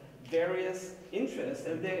guess, various interests,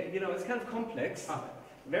 and they, you know, it's kind of complex,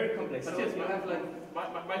 very complex. But so yes, you have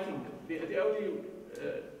like my thing. The only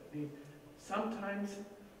sometimes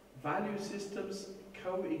value systems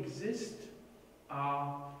coexist,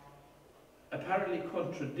 apparently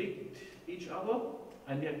contradict each other,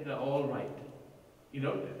 and yet they're all right. You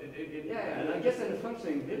know? And I guess in a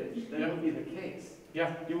functioning village, that would be the case.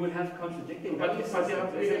 Yeah. You would have contradicting But values.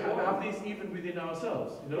 we have these even within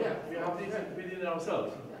ourselves. You know? Yeah. We have these within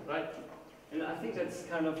ourselves, right? And I think that's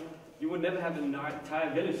kind of, you would never have an entire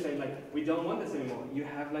village saying like, we don't want this anymore. You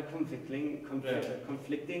have like conflicting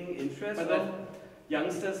interests. But then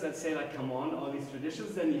youngsters that say like, come on, all these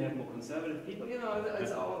traditions, then you have more conservative people, you know,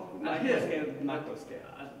 it's all macro scale.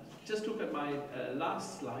 Just look at my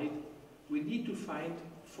last slide. We need to find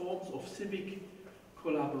forms of civic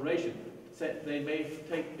collaboration. So they may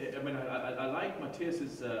take, I mean, I like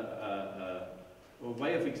Matthias's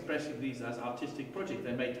way of expressing these as artistic projects.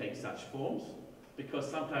 They may take such forms, because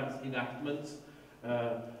sometimes enactments,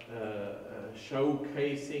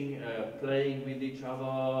 showcasing, playing with each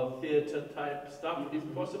other, theatre type stuff is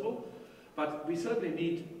possible, but we certainly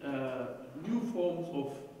need new forms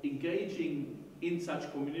of engaging in such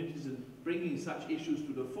communities and bringing such issues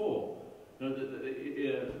to the fore.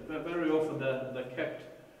 You know, very often they're kept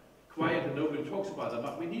quiet and nobody talks about them,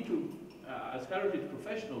 but we need to, as heritage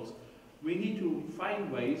professionals, we need to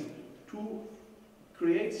find ways to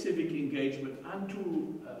create civic engagement and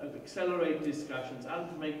to accelerate discussions and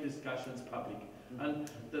to make discussions public. And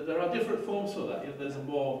there are different forms for that. There's a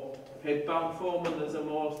more head-bound form and there's a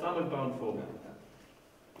more stomach-bound form.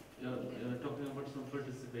 Talking about some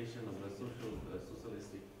participation of the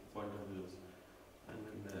socialistic point of views, and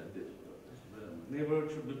then the neighborhood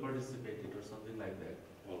should be participated or something like that.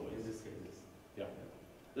 Always. In these cases. Yeah.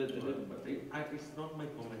 But it's not my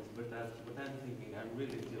comments, but I'm thinking, I'm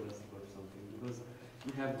really jealous about something because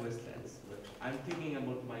we have wastelands, but I'm thinking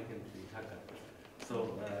about my country, Dhaka.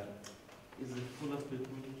 So, is it full of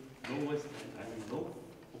people? No wasteland, I mean no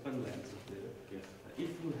open lands up there. Yes.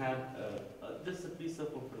 If you have just a piece of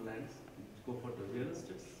open lands, go for the real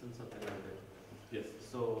estate and something like that. Yes.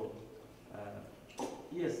 So,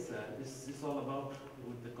 yes, this is all about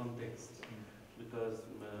with the context because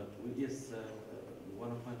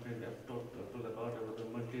one of my friends have told about the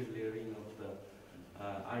multi-layering of the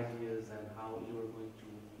ideas and how you are going to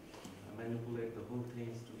manipulate the whole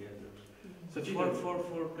things together. So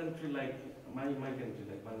for a country like my country,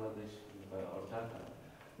 like Bangladesh or Dhaka,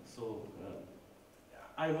 so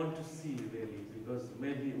I want to see really, because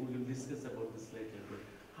maybe we will discuss about this later, but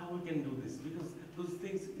how we can do this, because those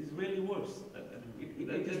things is really worse.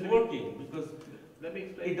 It is working, because let me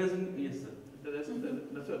explain. it doesn't, yes sir.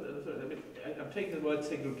 I'm taking the word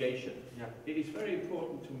segregation. Yeah. It is very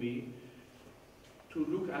important to me to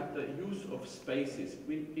look at the use of spaces.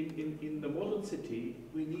 In the modern city,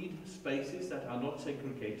 we need spaces that are not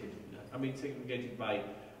segregated. I mean segregated by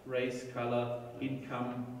race, color,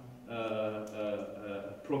 income,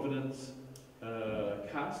 provenance,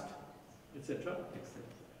 caste, etc.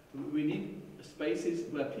 We need spaces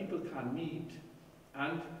where people can meet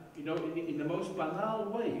and, you know, in the most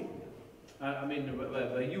banal way. I mean,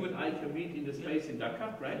 where you and I can meet in the space in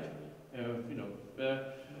Dhaka, right? You know,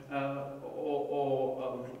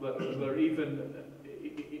 where even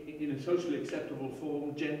in a socially acceptable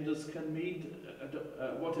form, genders can meet,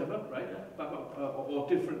 whatever, right? Or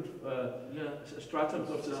different strata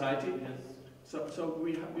of society. Yes. So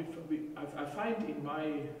I find in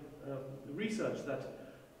my research that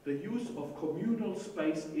the use of communal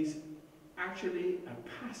space is actually a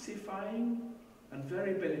pacifying and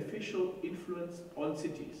very beneficial influence on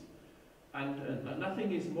cities. And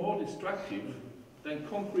nothing is more destructive than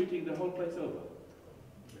concreting the whole place over.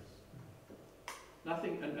 Yes.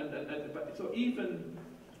 Nothing, but so even,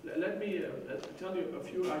 let me tell you a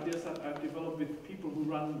few ideas that I've developed with people who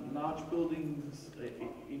run large buildings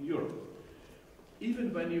in Europe.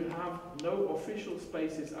 Even when you have no official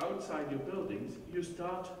spaces outside your buildings, you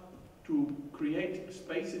start to create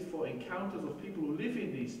spaces for encounters of people who live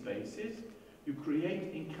in these spaces. You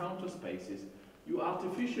create encounter spaces. You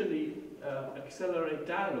artificially accelerate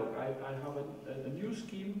dialogue. I have a new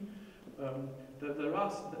scheme that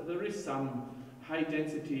there is some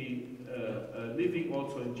high-density living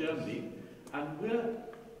also in Germany, and we're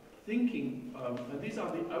thinking, and these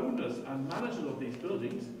are the owners and managers of these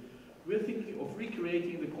buildings, we're thinking of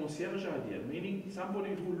recreating the concierge idea, meaning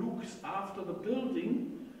somebody who looks after the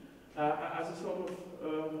building as a sort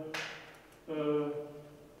of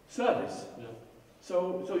service. Yeah.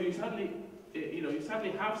 So you suddenly, you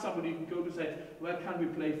suddenly have somebody you can go to say, where can we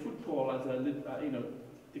play football as a,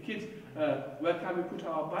 the kids, where can we put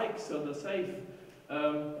our bikes on the safe,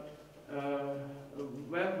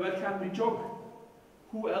 where can we jog?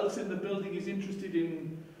 Who else in the building is interested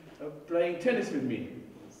in playing tennis with me?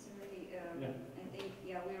 Sorry, Yeah. I think,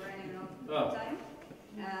 we're running out Ah. of time,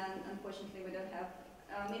 and unfortunately we don't have,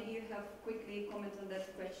 maybe you have quickly comment on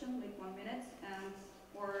that question, like 1 minute, and,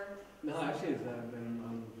 or... No, actually, I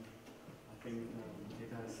think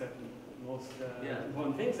Dita has said most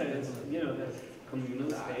important things, and it's, the communal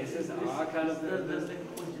spaces are kind of there's like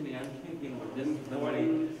questioning. I'm thinking just the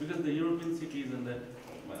way, because the European cities and the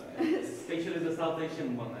especially the South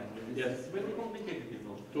Asian one, it's very complicated,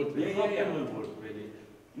 people. Totally. How can we work really?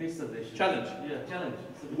 Needs suggestion. Challenge. Yeah, challenge.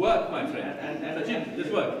 Work, my friend. And let's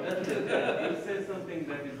work. You say something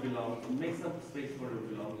that is belong, make some space for your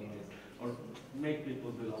belongingness, or make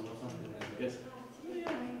people belong, or something like that. Yes.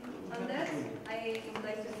 On that,